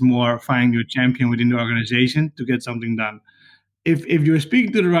hierarchy. It's more finding your champion within the organization to get something done. If you're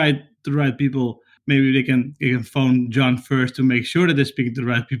speaking to the right people, maybe they can phone John first to make sure that they're speaking to the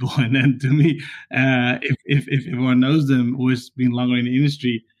right people, and then to me, if everyone knows them who has been longer in the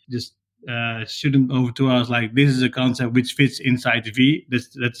industry, just shoot them over to us. Like, this is a concept which fits inside TV.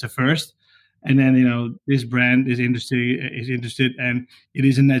 That's the first. And then, this brand is interested, and it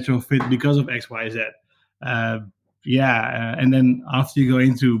is a natural fit because of X, Y, Z. And then after you go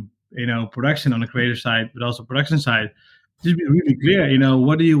into, production on the creative side, but also production side, just be really clear,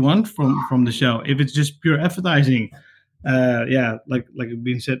 what do you want from the show? If it's just pure advertising, like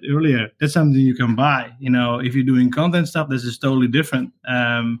being said earlier, that's something you can buy. If you're doing content stuff, this is totally different.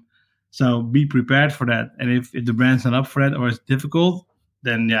 So be prepared for that. And if the brand's not up for it or it's difficult,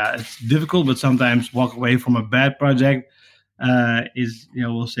 then it's difficult, but sometimes walk away from a bad project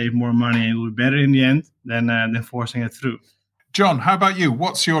will save more money and will be better in the end than forcing it through. John, how about you?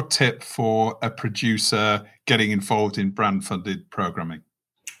 What's your tip for a producer getting involved in brand-funded programming?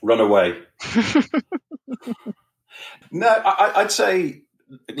 Run away. No, I'd say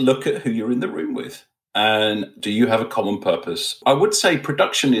look at who you're in the room with. And do you have a common purpose? I would say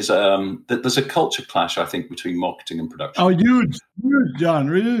production is that there's a culture clash, I think, between marketing and production. Oh, huge,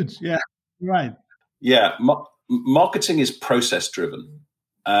 John, huge. Yeah, right. Yeah, marketing is process driven,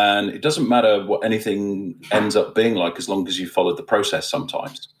 and it doesn't matter what anything ends up being like as long as you follow the process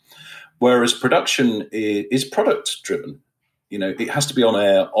sometimes. Whereas production is product driven. It has to be on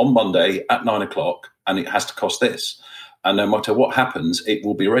air on Monday at 9:00, and it has to cost this. And no matter what happens, it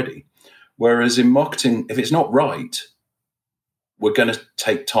will be ready. Whereas in marketing, if it's not right, we're going to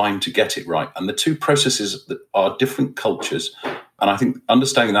take time to get it right. And the two processes that are different cultures, And I think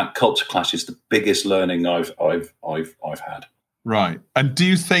understanding that culture clash is the biggest learning I've had. Right. And do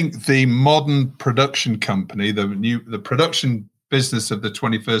you think the modern production company, the production business of the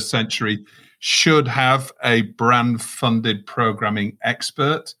 21st century, should have a brand-funded programming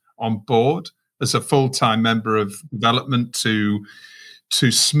expert on board as a full-time member of development to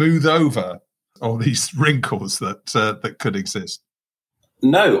smooth over all these wrinkles that could exist?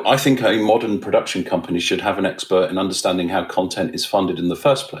 No, I think a modern production company should have an expert in understanding how content is funded in the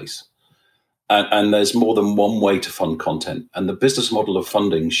first place. And there's more than one way to fund content. And the business model of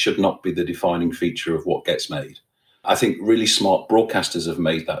funding should not be the defining feature of what gets made. I think really smart broadcasters have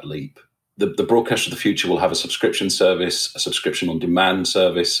made that leap. The broadcaster of the future will have a subscription service, a subscription on demand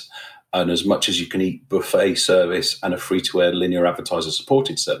service, and as much as you can eat buffet service, and a free-to-air linear advertiser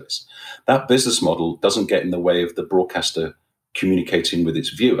supported service. That business model doesn't get in the way of the broadcaster communicating with its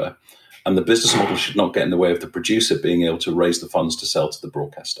viewer, and the business model should not get in the way of the producer being able to raise the funds to sell to the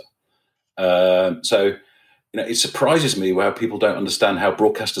broadcaster. So, it surprises me how people don't understand how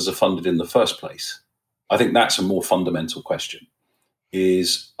broadcasters are funded in the first place. I think that's a more fundamental question,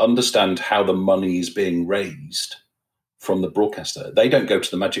 is understand how the money is being raised from the broadcaster. They don't go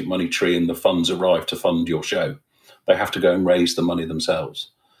to the magic money tree and the funds arrive to fund your show. They have to go and raise the money themselves.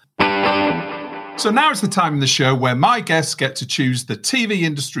 So now is the time in the show where my guests get to choose the TV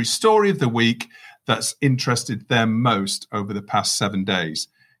industry story of the week that's interested them most over the past 7 days.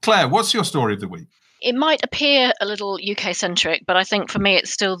 Claire, what's your story of the week? It might appear a little UK-centric, but I think for me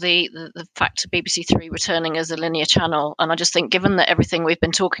it's still the fact of BBC Three returning as a linear channel. And I just think, given that everything we've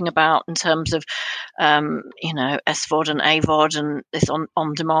been talking about in terms of, SVOD and AVOD and this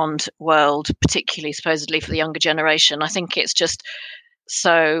on-demand world, particularly supposedly for the younger generation, I think it's just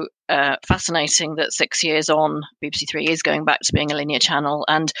so fascinating that 6 years on, BBC Three is going back to being a linear channel.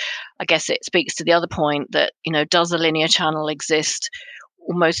 And I guess it speaks to the other point that, does a linear channel exist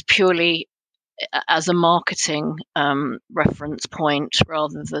almost purely as a marketing reference point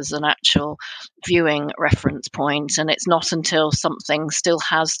rather than as an actual viewing reference point? And it's not until something still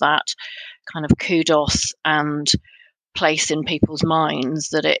has that kind of kudos and place in people's minds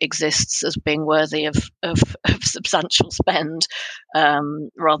that it exists as being worthy of substantial spend,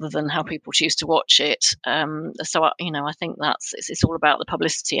 rather than how people choose to watch it. So I think it's all about the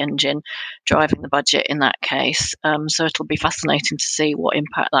publicity engine driving the budget in that case. So it'll be fascinating to see what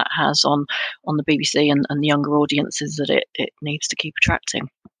impact that has on the BBC and the younger audiences that it needs to keep attracting.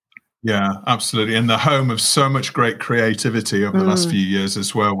 Yeah, absolutely. And the home of so much great creativity over the last few years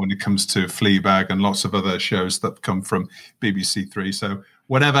as well, when it comes to Fleabag and lots of other shows that come from BBC Three. So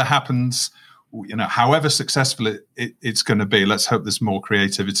whatever happens, however successful it's going to be, let's hope there's more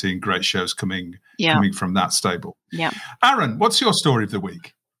creativity and great shows coming from that stable. Yeah. Aaron, what's your story of the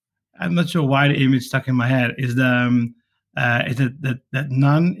week? I'm not sure why the image stuck in my head is that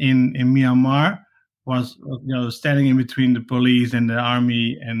nun in Myanmar was standing in between the police and the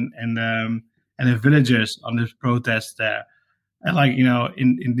army and the villagers on this protest there. And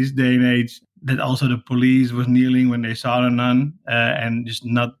in this day and age, that also the police was kneeling when they saw the nun and just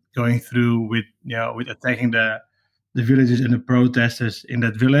not going through with attacking the villagers and the protesters in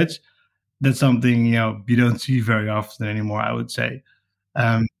that village. That's something you don't see very often anymore, I would say.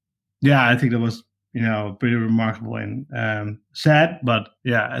 I think that was pretty remarkable and sad, but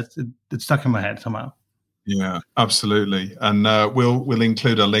it stuck in my head somehow. Yeah, absolutely. And we'll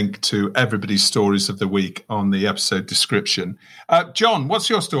include a link to everybody's stories of the week on the episode description. John, what's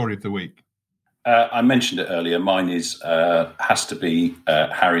your story of the week? I mentioned it earlier. Mine has to be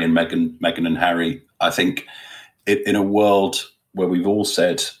Harry and Meghan and Harry. I think in a world where we've all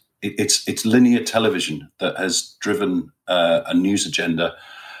said it's linear television that has driven a news agenda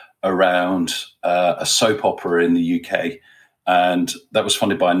around a soap opera in the UK. And that was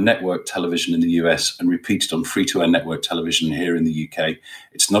funded by a network television in the US and repeated on free-to-air network television here in the UK.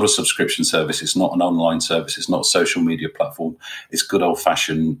 It's not a subscription service. It's not an online service. It's not a social media platform. It's good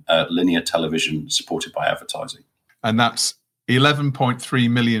old-fashioned linear television supported by advertising. And that's 11.3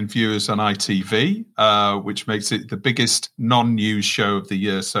 million viewers on ITV, which makes it the biggest non-news show of the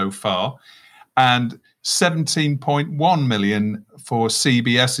year so far. And 17.1 million for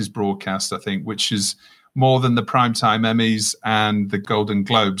CBS's broadcast, I think, which is more than the Primetime Emmys and the Golden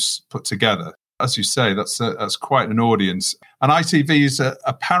Globes put together. As you say, that's quite an audience. And ITV is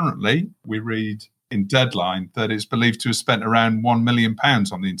apparently, we read in Deadline, that it's believed to have spent around £1 million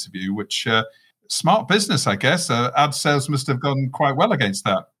on the interview, which smart business, I guess. Ad sales must have gone quite well against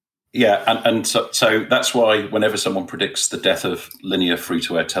that. Yeah, and so that's why whenever someone predicts the death of linear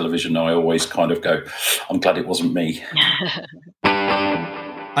free-to-air television, I always kind of go, I'm glad it wasn't me.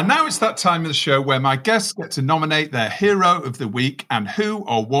 And now it's that time of the show where my guests get to nominate their hero of the week and who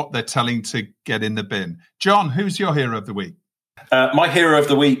or what they're telling to get in the bin. John, who's your hero of the week? My hero of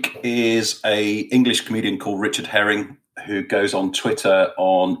the week is a English comedian called Richard Herring, who goes on Twitter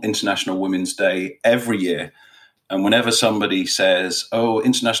on International Women's Day every year. And whenever somebody says, "Oh,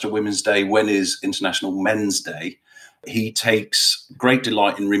 International Women's Day, when is International Men's Day?" he takes great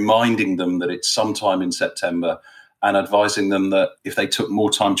delight in reminding them that it's sometime in September and advising them that if they took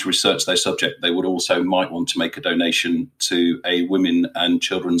more time to research their subject, they would also might want to make a donation to a women and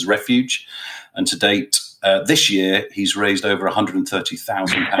children's refuge. And to date, this year, he's raised over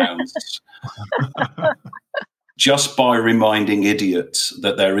 £130,000 just by reminding idiots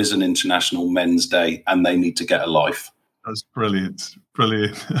that there is an International Men's Day and they need to get a life. That's brilliant.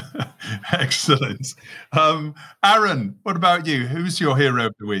 Brilliant. Excellent. Aaron, what about you? Who's your hero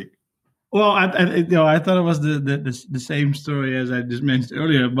of the week? Well, I thought it was the same story as I just mentioned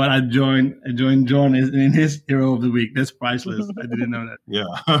earlier, but I joined John in his hero of the week. That's priceless. I didn't know that. Yeah.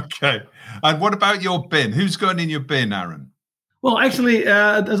 Okay. And what about your bin? Who's going in your bin, Aaron? Well, actually,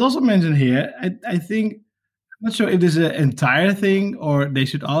 as also mentioned here, I think I'm not sure if this is an entire thing or they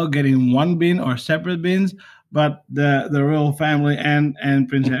should all get in one bin or separate bins. But the royal family and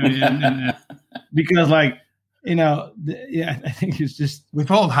Prince Harry, and because like. I think it's just...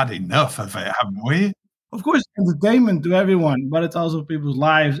 We've all had enough of it, haven't we? Of course, entertainment to everyone, but it's also people's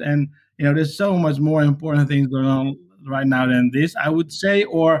lives. And, there's so much more important things going on right now than this, I would say.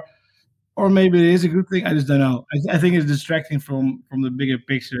 Or maybe it is a good thing. I just don't know. I think it's distracting from the bigger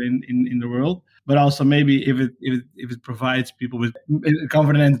picture in the world. But also maybe if it provides people with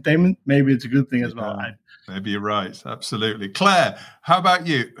comfort and entertainment, maybe it's a good thing as well. Maybe you're right. Absolutely. Claire, how about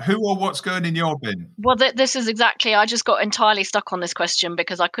you? Who or what's going in your bin? Well, this is exactly, I just got entirely stuck on this question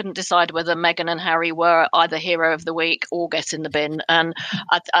because I couldn't decide whether Meghan and Harry were either hero of the week or get in the bin. And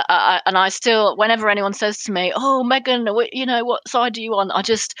I still, whenever anyone says to me, "Oh, Meghan, what side are you on?"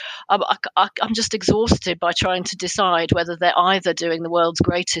 I'm just exhausted by trying to decide whether they're either doing the world's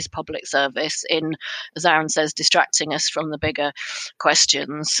greatest public service in, as Aaron says, distracting us from the bigger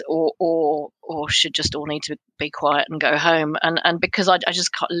questions or should just all need to be quiet and go home. And because I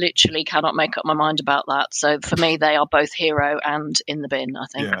just literally cannot make up my mind about that. So for me, they are both hero and in the bin, I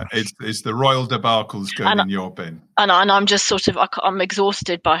think. Yeah, it's the royal debacles going in your bin. And I'm just sort of, I'm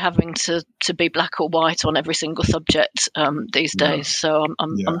exhausted by having to be black or white on every single subject these days. So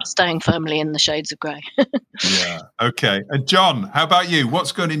I'm staying firmly in the shades of grey. Yeah, okay. And John, how about you?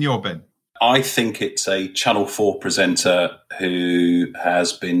 What's going in your bin? I think it's a Channel 4 presenter who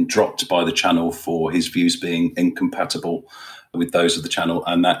has been dropped by the channel for his views being incompatible with those of the channel,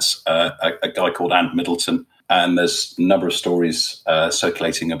 and that's a guy called Ant Middleton. And there's a number of stories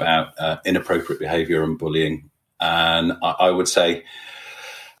circulating about inappropriate behaviour and bullying. And I would say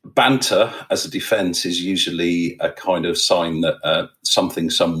banter as a defence is usually a kind of sign that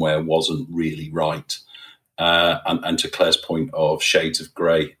something somewhere wasn't really right. And to Claire's point of shades of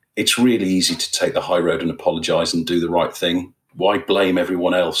grey, it's really easy to take the high road and apologise and do the right thing. Why blame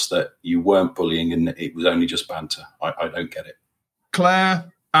everyone else that you weren't bullying and it was only just banter? I don't get it.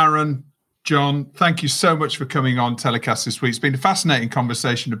 Claire, Aaron, John, thank you so much for coming on Telecast this week. It's been a fascinating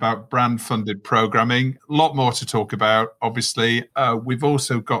conversation about brand-funded programming. A lot more to talk about, obviously. We've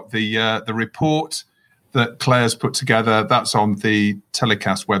also got the report that Claire's put together. That's on the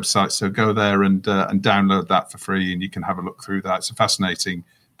Telecast website, so go there and download that for free, and you can have a look through that. It's a fascinating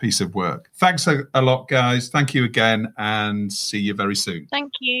piece of work. Thanks a lot, guys. Thank you again, and see you very soon.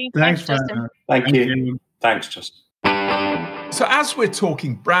 Thank you. Thanks Justin. Thank you. Thanks, Justin. So as we're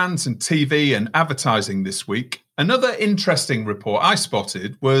talking brands and TV and advertising this week, another interesting report I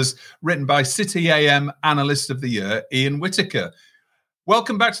spotted was written by City AM Analyst of the Year, Ian Whitaker.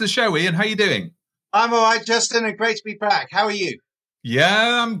 Welcome back to the show, Ian. How are you doing? I'm all right, Justin, and great to be back. How are you?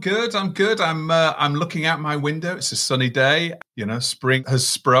 Yeah, I'm good. I'm looking out my window. It's a sunny day. Spring has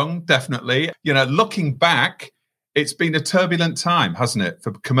sprung, definitely. Looking back, it's been a turbulent time, hasn't it,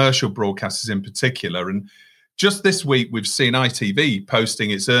 for commercial broadcasters in particular. And just this week, we've seen ITV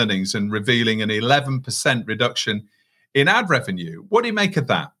posting its earnings and revealing an 11% reduction in ad revenue. What do you make of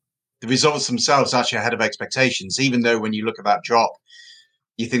that? The results themselves actually ahead of expectations, even though when you look at that drop,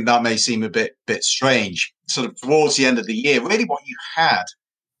 you think that may seem a bit strange. Sort of towards the end of the year, really what you had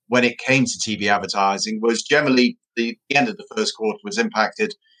when it came to TV advertising was generally the end of the first quarter was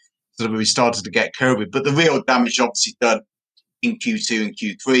impacted. Sort of we started to get COVID, but the real damage obviously done in Q2 and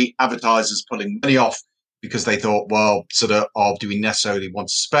Q3. Advertisers pulling money off because they thought, well, do we necessarily want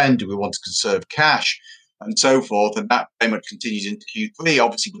to spend? Do we want to conserve cash? And so forth. And that very much continues into Q3,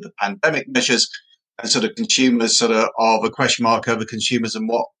 obviously with the pandemic measures. and sort of consumers sort of a question mark over consumers and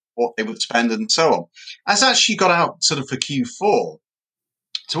what they would spend and so on. As actually got out sort of for Q4,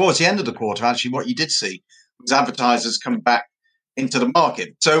 towards the end of the quarter, actually what you did see was advertisers come back into the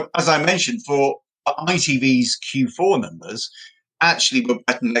market. So as I mentioned, for ITV's Q4 numbers actually were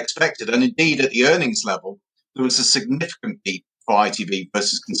better than expected. And indeed, at the earnings level, there was a significant beat for ITV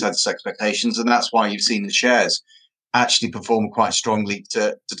versus consensus expectations. And that's why you've seen the shares actually perform quite strongly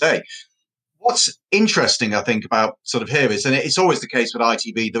today. What's interesting, I think, about sort of here is, and it's always the case with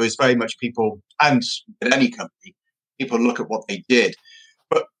ITV, there is very much people, and with any company, people look at what they did.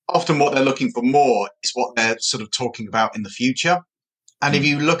 But often what they're looking for more is what they're sort of talking about in the future. And if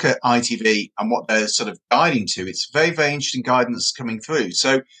you look at ITV and what they're sort of guiding to, it's very, very interesting guidance coming through.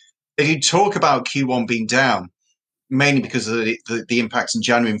 So if you talk about Q1 being down, mainly because of the impacts in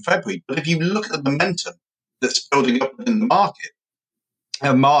January and February, but if you look at the momentum that's building up in the market,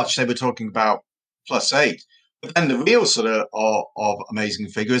 in March, they were talking about +8. But then the real sort of amazing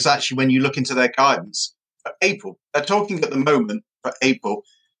figure is actually when you look into their guidance for April. They're talking at the moment for April,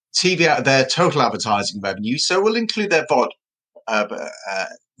 TV out of their total advertising revenue. So we'll include their VOD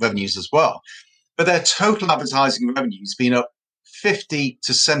revenues as well. But their total advertising revenue has been up 50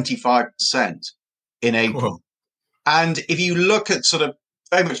 to 75% in April. Whoa. And if you look at sort of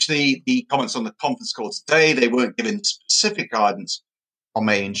very much the comments on the conference call today, they weren't given specific guidance on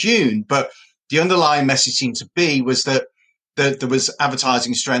May and June, but the underlying message seemed to be was that there was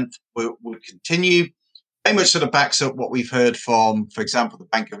advertising strength would continue. Very much sort of backs up what we've heard from, for example, the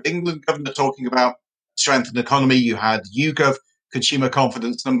Bank of England governor talking about strength in the economy. You had YouGov consumer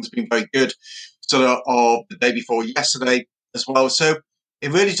confidence numbers being very good, sort of the day before yesterday as well. So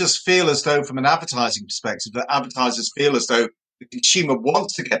it really does feel as though, from an advertising perspective, that advertisers feel as though the consumer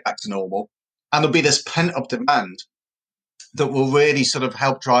wants to get back to normal, and there'll be this pent-up demand that will really sort of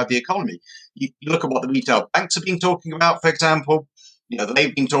help drive the economy. You look at what the retail banks have been talking about, for example.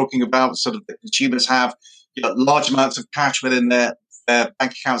 They've been talking about sort of the consumers have large amounts of cash within their bank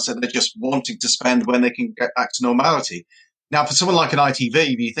accounts that they're just wanting to spend when they can get back to normality. Now, for someone like an ITV,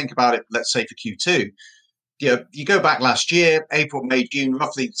 if you think about it, let's say for Q2, you go back last year, April, May, June,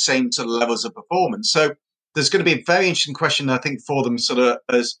 roughly the same sort of levels of performance. So there's going to be a very interesting question, I think, for them sort of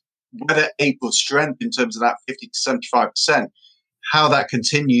as whether April's strength in terms of that 50 to 75%, how that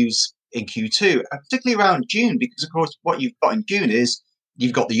continues in Q2, and particularly around June, because, of course, what you've got in June is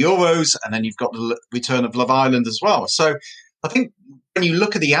you've got the Euros and then you've got the return of Love Island as well. So I think when you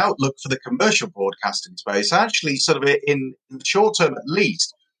look at the outlook for the commercial broadcasting space, actually sort of in the short term at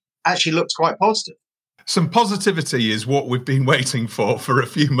least, actually looks quite positive. Some positivity is what we've been waiting for a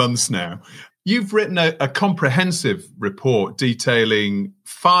few months now. You've written a comprehensive report detailing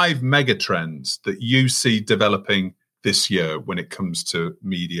 5 megatrends that you see developing this year when it comes to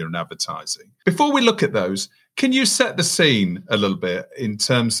media and advertising. Before we look at those, can you set the scene a little bit in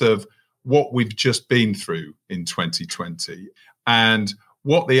terms of what we've just been through in 2020 and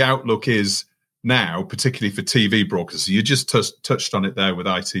what the outlook is now, particularly for TV broadcasters? You just touched on it there with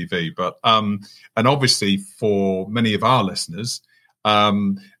ITV, but and obviously for many of our listeners,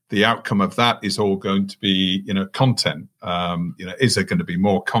 the outcome of that is all going to be, content. Is there going to be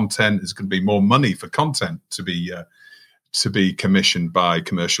more content? Is there going to be more money for content to be commissioned by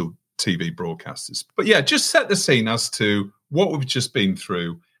commercial TV broadcasters? But yeah, just set the scene as to what we've just been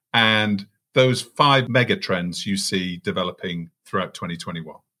through and those 5 mega trends you see developing throughout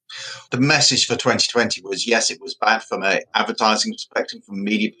 2021. The message for 2020 was, yes, it was bad from an advertising perspective, from a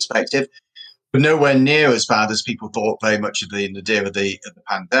media perspective, but nowhere near as bad as people thought very much of the nadir of the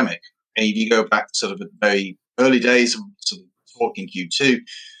pandemic. And if you go back to sort of the very early days of sort of talking Q2,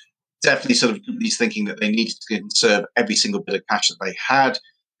 definitely sort of companies thinking that they needed to conserve every single bit of cash that they had,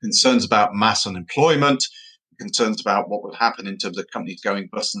 concerns about mass unemployment, concerns about what would happen in terms of companies going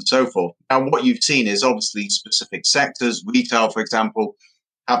bust and so forth. Now, what you've seen is obviously specific sectors, retail, for example,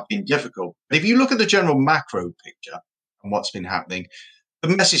 have been difficult. But if you look at the general macro picture and what's been happening, the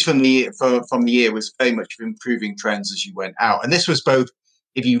message from the year was very much of improving trends as you went out. And this was both,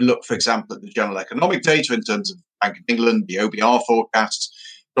 if you look, for example, at the general economic data in terms of Bank of England, the OBR forecasts,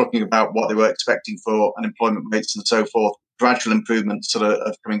 talking about what they were expecting for unemployment rates and so forth, gradual improvements sort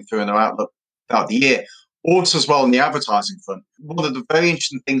of coming through in their outlook throughout the year. Also as well on the advertising front. One of the very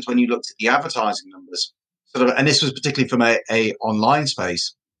interesting things when you looked at the advertising numbers, and this was particularly from a online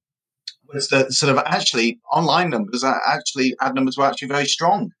space, was that sort of actually online numbers ad numbers were actually very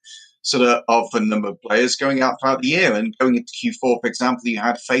strong, of the number of players going out throughout the year. And going into Q4, for example, you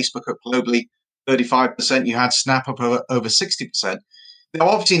had Facebook up globally 35%, you had Snap up over 60%. Now,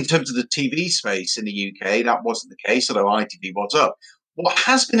 obviously, in terms of the TV space in the UK, that wasn't the case, although ITV was up. What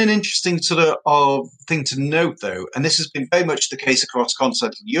has been an interesting sort of thing to note, though, and this has been very much the case across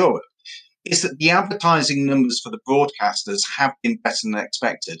continental Europe, is that the advertising numbers for the broadcasters have been better than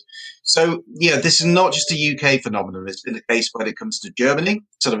expected. So, this is not just a UK phenomenon. It's been the case when it comes to Germany,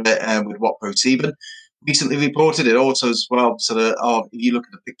 sort of with what ProSieben recently reported. It also as well, sort of, if you look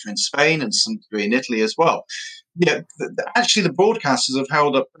at the picture in Spain and some degree in Italy as well. Actually, the broadcasters have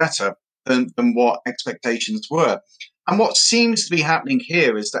held up better than what expectations were. And what seems to be happening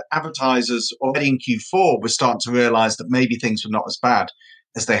here is that advertisers already in Q4 were starting to realize that maybe things were not as bad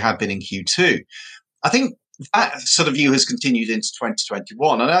as they had been in Q2. I think that sort of view has continued into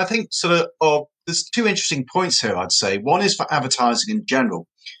 2021. And I think there's two interesting points here, I'd say. One is for advertising in general.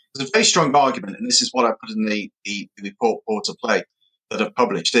 There's a very strong argument, and this is what I put in the report to play that I've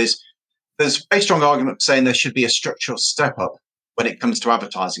published, is there's a very strong argument saying there should be a structural step up when it comes to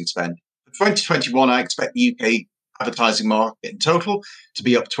advertising spend. For 2021, I expect the UK advertising market in total to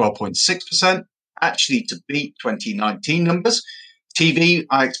be up 12.6%, actually to beat 2019 numbers. TV,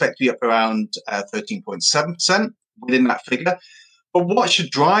 I expect to be up around 13.7% within that figure. But what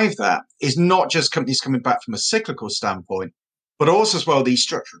should drive that is not just companies coming back from a cyclical standpoint, but also as well these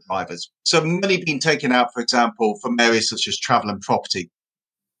structural drivers. So money being taken out, for example, from areas such as travel and property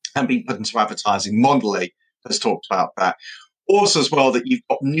and being put into advertising. Mondelez has talked about that. Also as well that you've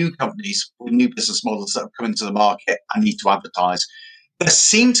got new companies with new business models that have come into the market and need to advertise. There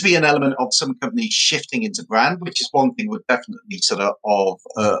seems to be an element of some companies shifting into brand, which is one thing we'd definitely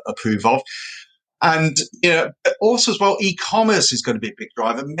approve of. And also as well, e-commerce is going to be a big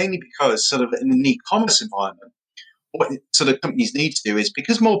driver, mainly because sort of in an e-commerce environment, what sort of companies need to do is,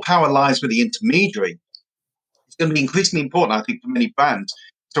 because more power lies with the intermediary, it's going to be increasingly important, I think, for many brands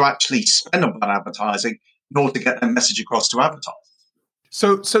to actually spend on brand advertising in order to get their message across to advertisers.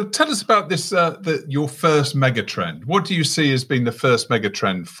 So tell us about this, your first mega trend. What do you see as being the first mega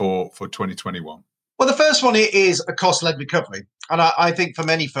trend for 2021? Well, the first one is a cost-led recovery. And I think for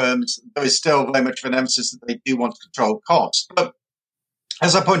many firms, there is still very much of an emphasis that they do want to control costs. But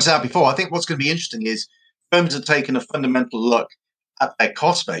as I pointed out before, I think what's going to be interesting is firms have taken a fundamental look at their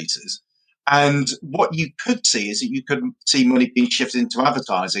cost bases. And what you could see is that you could see money being shifted into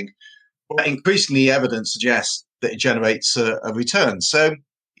advertising, but increasingly evidence suggests that it generates a return. So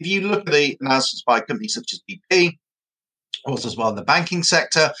if you look at the announcements by companies such as BP, also as well in the banking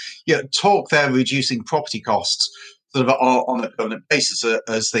sector, talk they're reducing property costs sort of on a permanent basis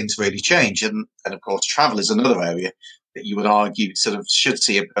as things really change. And of course, travel is another area that you would argue sort of should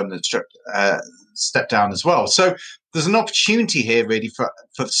see a permanent step down as well. So there's an opportunity here really for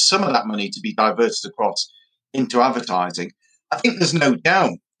some of that money to be diverted across into advertising. I think there's no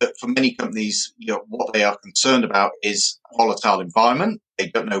doubt that for many companies, what they are concerned about is a volatile environment. They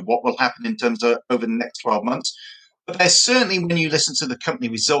don't know what will happen in terms of over the next 12 months. But there's certainly, when you listen to the company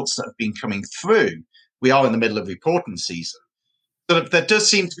results that have been coming through, we are in the middle of reporting season. So there does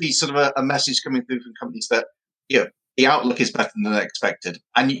seem to be sort of a message coming through from companies that, the outlook is better than expected.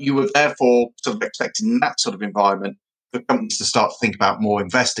 And you were therefore sort of expecting that sort of environment for companies to start to think about more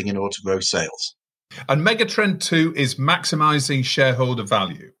investing in order to grow sales. And megatrend 2 is maximizing shareholder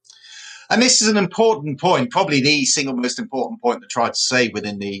value. And this is an important point, probably the single most important point to try to say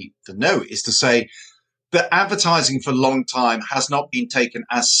within the note, is to say that advertising for a long time has not been taken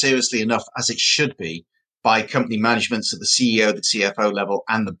as seriously enough as it should be by company managements at the CEO, the CFO level,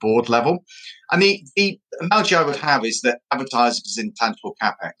 and the board level. And the analogy I would have is that advertising is intangible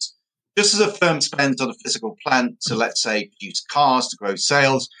capex. Just as a firm spends on a physical plant to, let's say, produce cars to grow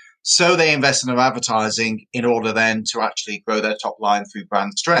sales, so they invest in their advertising in order then to actually grow their top line through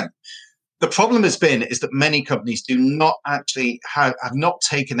brand strength. The problem is that many companies do not actually have not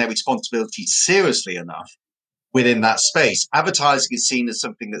taken their responsibility seriously enough within that space. Advertising is seen as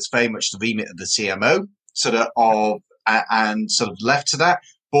something that's very much the remit of the CMO, and left to that.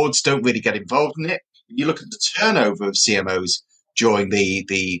 Boards don't really get involved in it. If you look at the turnover of CMOs during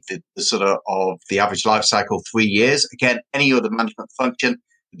the average life cycle, 3 years, again, any other management function,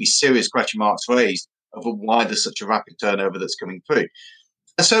 there'd be serious question marks raised over why there's such a rapid turnover that's coming through.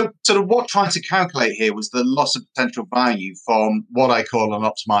 And so what trying to calculate here was the loss of potential value from what I call an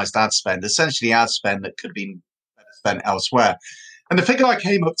optimized ad spend, essentially ad spend that could have been better spent elsewhere. And the figure I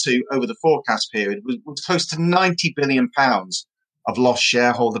came up to over the forecast period was close to £90 billion of lost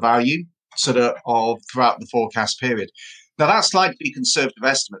shareholder value throughout the forecast period. Now, that's likely to be a conservative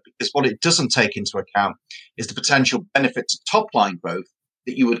estimate because what it doesn't take into account is the potential benefit to top-line growth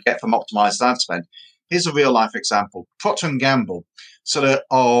that you would get from optimized ad spend. Here's a real-life example. Procter & Gamble,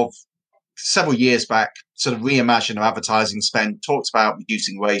 of several years back, reimagined their advertising spend, talked about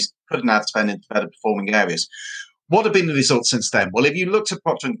reducing waste, putting ad spend into better performing areas. What have been the results since then? Well, if you looked at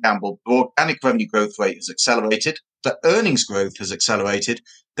Procter & Gamble, the organic revenue growth rate has accelerated. The earnings growth has accelerated.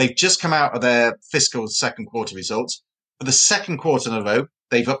 They've just come out of their fiscal second quarter results. For the second quarter in a row,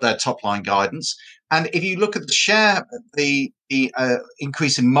 they've upped their top line guidance. And if you look at the share, the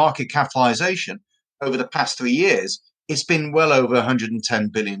increase in market capitalization over the past 3 years, it's been well over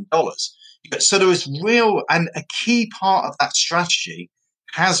 $110 billion. So there is real, and a key part of that strategy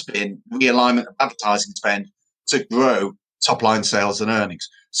has been realignment of advertising spend to grow top line sales and earnings.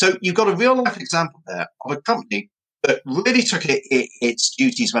 So you've got a real life example there of a company that really took its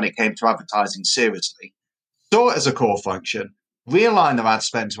duties when it came to advertising seriously, saw it as a core function, realigned their ad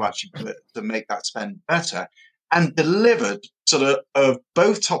spend to actually to make that spend better, and delivered sort of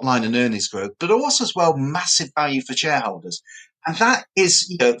both top line and earnings growth, but also as well massive value for shareholders. And that is,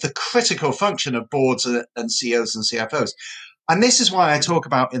 the critical function of boards and CEOs and CFOs. And this is why I talk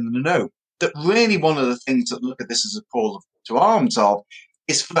about in the note that really one of the things that look at this as a call to arms of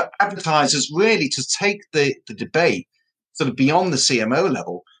is for advertisers really to take the debate sort of beyond the CMO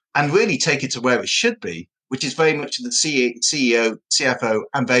level and really take it to where it should be, which is very much the CEO, CFO,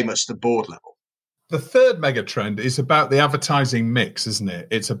 and very much the board level. The third mega trend is about the advertising mix, isn't it?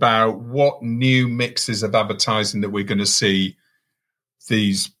 It's about what new mixes of advertising that we're going to see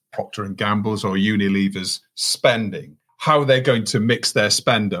these Procter & Gamble's or Unilever's spending, how they're going to mix their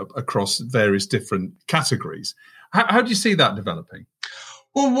spend up across various different categories. How do you see that developing?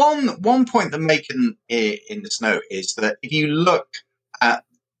 Well, one point that I'm making in this note is that if you look at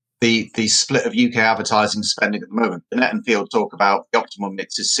the split of UK advertising spending at the moment, Burnett and Field talk about the optimal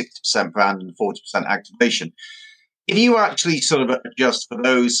mix is 60% brand and 40% activation. If you actually sort of adjust for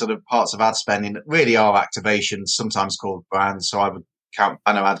those sort of parts of ad spending that really are activations, sometimes called brands, so I would count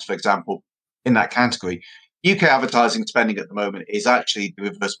banner ads, for example, in that category, UK advertising spending at the moment is actually the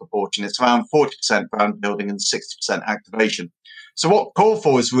reverse proportion. It's around 40% brand building and 60% activation. So what called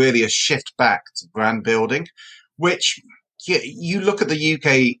for is really a shift back to brand building, which you look at the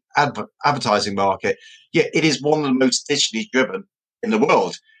UK advertising market, it is one of the most digitally driven in the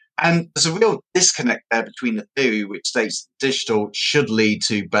world. And there's a real disconnect there between the theory which states digital should lead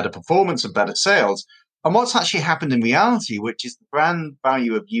to better performance and better sales, and what's actually happened in reality, which is the brand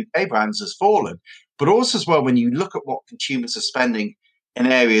value of UK brands has fallen. But also as well, when you look at what consumers are spending in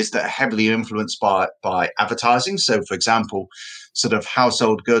areas that are heavily influenced by advertising, so for example, sort of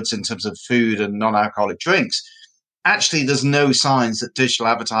household goods in terms of food and non-alcoholic drinks, actually there's no signs that digital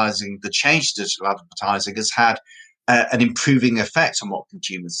advertising, the change to digital advertising has had an improving effect on what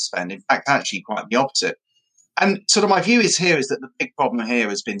consumers spend. In fact, actually quite the opposite. And sort of my view is that the big problem here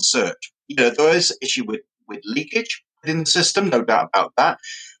has been search. There is an issue with leakage within the system, no doubt about that.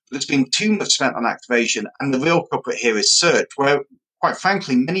 But there's been too much spent on activation. And the real culprit here is search, where, quite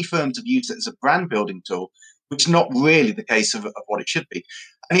frankly, many firms have used it as a brand building tool, which is not really the case of what it should be.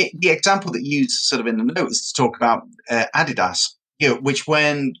 And the example that you used sort of in the note is to talk about Adidas, which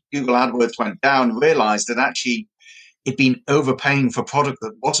when Google AdWords went down, realized that actually it'd been overpaying for product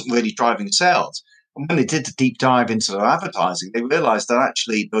that wasn't really driving sales. And when they did the deep dive into their advertising, they realized that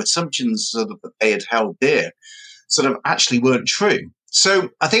actually the assumptions sort of that they had held dear sort of actually weren't true. So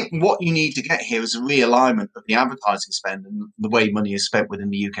I think what you need to get here is a realignment of the advertising spend and the way money is spent within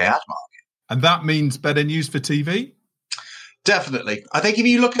the UK ad market. And that means better news for TV? Definitely. I think if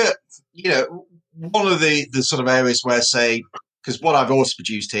you look at, one of the sort of areas where, say, because what I've also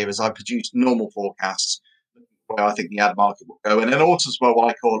produced here is I produced normal forecasts where I think the ad market will go, and then also as well what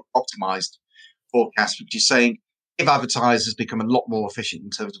I call optimized forecast, which is saying if advertisers become a lot more efficient in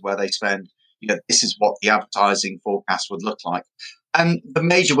terms of where they spend, this is what the advertising forecast would look like. And the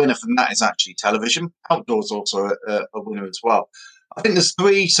major winner from that is actually television. Outdoors also a winner as well. I think there's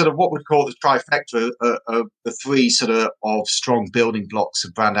three sort of what we'd call the trifecta of the three sort of strong building blocks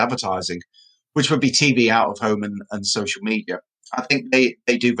of brand advertising, which would be TV, out of home, and social media. I think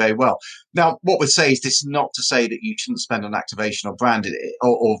they do very well. Now, what we'd say is this is not to say that you shouldn't spend on activation or brand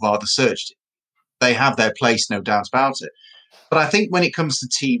or rather search. They have their place, no doubt about it. But I think when it comes to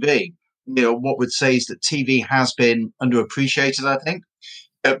TV, what we'd say is that TV has been underappreciated, I think,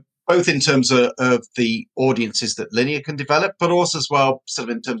 both in terms of the audiences that linear can develop, but also as well sort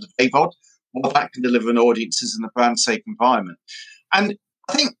of in terms of AVOD, what that can deliver in audiences in a brand safe environment. And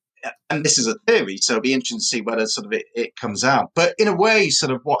I think, and this is a theory, so it'll be interesting to see whether sort of it comes out. But in a way,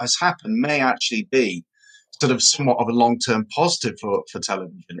 sort of what has happened may actually be sort of somewhat of a long-term positive for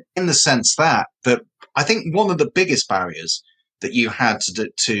television, in the sense that I think one of the biggest barriers that you had for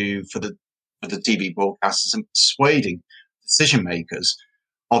the TV broadcasters and persuading decision makers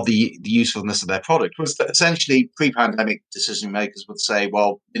of the usefulness of their product was that essentially pre-pandemic decision makers would say,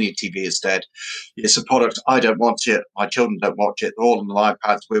 well, linear TV is dead. It's a product, I don't watch it, my children don't watch it, they're all on the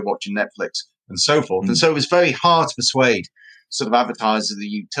iPads, we're watching Netflix and so forth. And so it was very hard to persuade sort of advertisers of the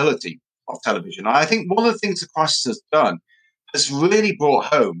utility of television. I think one of the things the crisis has done has really brought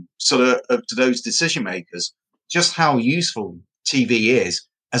home sort of to those decision makers just how useful TV is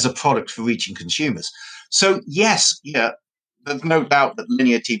as a product for reaching consumers. So yes, there's no doubt that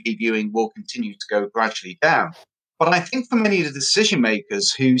linear TV viewing will continue to go gradually down. But I think for many of the decision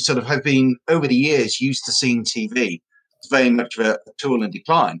makers who sort of have been over the years used to seeing TV as very much of a tool in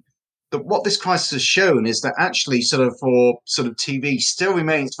decline, that what this crisis has shown is that actually sort of TV still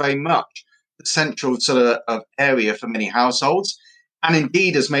remains very much the central sort of area for many households. And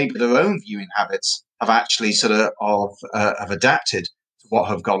indeed, as maybe their own viewing habits have actually have adapted to what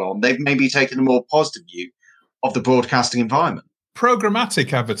have gone on, they've maybe taken a more positive view of the broadcasting environment.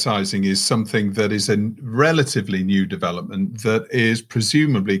 Programmatic advertising is something that is a relatively new development that is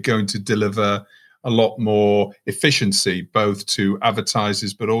presumably going to deliver a lot more efficiency, both to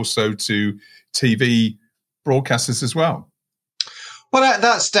advertisers, but also to TV broadcasters as well. Well,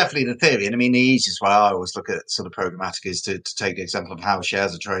 that's definitely the theory. And I mean, the easiest way I always look at sort of programmatic is to take the example of how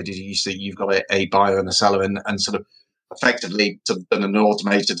shares are traded. You see, you've got a buyer and a seller and sort of effectively sort of done an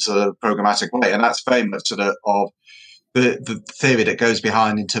automated sort of programmatic way. And that's very much sort of the theory that goes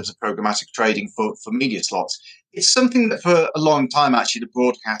behind in terms of programmatic trading for media slots. It's something that for a long time, actually, the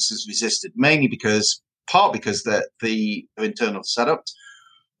broadcasters resisted, mainly because the internal setup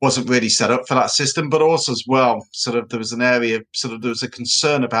wasn't really set up for that system, but also as well, sort of there was an area, sort of there was a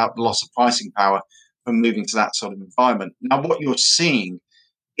concern about the loss of pricing power from moving to that sort of environment. Now, what you're seeing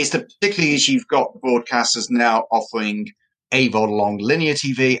is that particularly as you've got broadcasters now offering AVOD along linear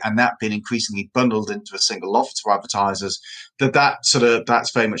TV and that being increasingly bundled into a single offer to advertisers,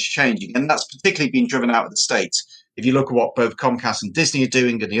 that's very much changing. And that's particularly been driven out of the States. If you look at what both Comcast and Disney are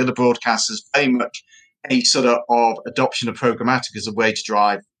doing and the other broadcasters, very much a sort of adoption of programmatic as a way to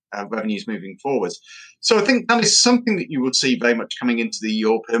drive revenues moving forward. So I think that is something that you would see very much coming into the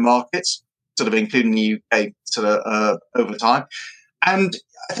European markets, sort of including the UK over time. And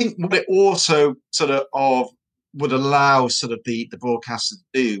I think what it also would allow the broadcasters to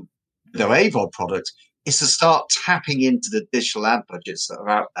do with their AVOD product is to start tapping into the digital ad budgets that are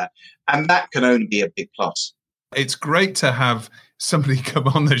out there. And that can only be a big plus. It's great to have somebody come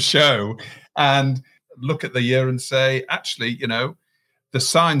on the show and look at the year and say, actually, the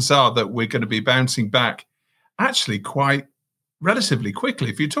signs are that we're going to be bouncing back actually quite relatively quickly.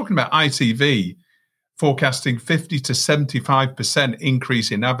 If you're talking about ITV forecasting 50 to 75%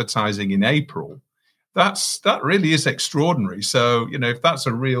 increase in advertising in April, that really is extraordinary. So, if that's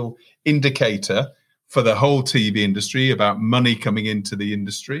a real indicator for the whole TV industry about money coming into the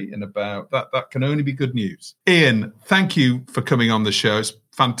industry and about that can only be good news. Ian, thank you for coming on the show. It's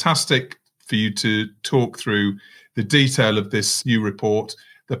fantastic for you to talk through the detail of this new report,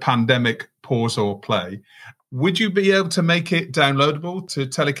 the Pandemic Pause or Play. Would you be able to make it downloadable to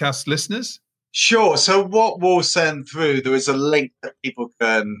Telecast listeners? Sure. So what we'll send through, there is a link that people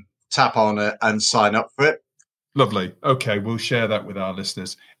can tap on it and sign up for it. Lovely. Okay, we'll share that with our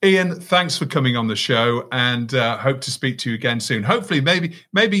listeners. Ian, thanks for coming on the show and hope to speak to you again soon. Hopefully,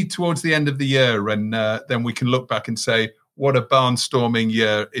 maybe towards the end of the year, and then we can look back and say, what a barnstorming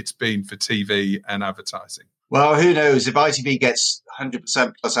year it's been for TV and advertising. Well, who knows? If ITV gets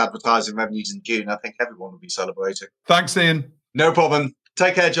 100% plus advertising revenues in June, I think everyone will be celebrating. Thanks, Ian. No problem.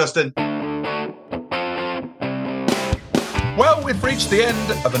 Take care, Justin. Well, we've reached the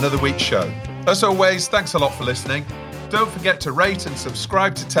end of another week's show. As always, thanks a lot for listening. Don't forget to rate and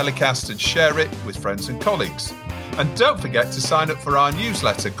subscribe to Telecast and share it with friends and colleagues. And don't forget to sign up for our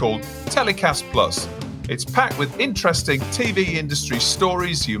newsletter called Telecast Plus. It's packed with interesting TV industry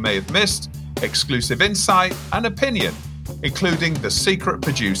stories you may have missed, exclusive insight and opinion, including the secret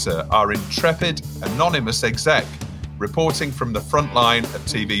producer, our intrepid, anonymous exec, reporting from the front line of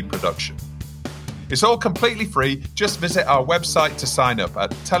TV production. It's all completely free. Just visit our website to sign up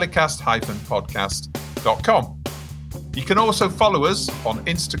at telecast-podcast.com. You can also follow us on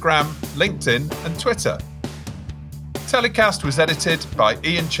Instagram, LinkedIn and Twitter. Telecast was edited by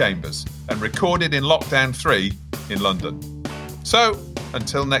Ian Chambers and recorded in Lockdown 3 in London. So,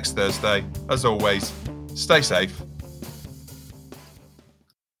 until next Thursday, as always, stay safe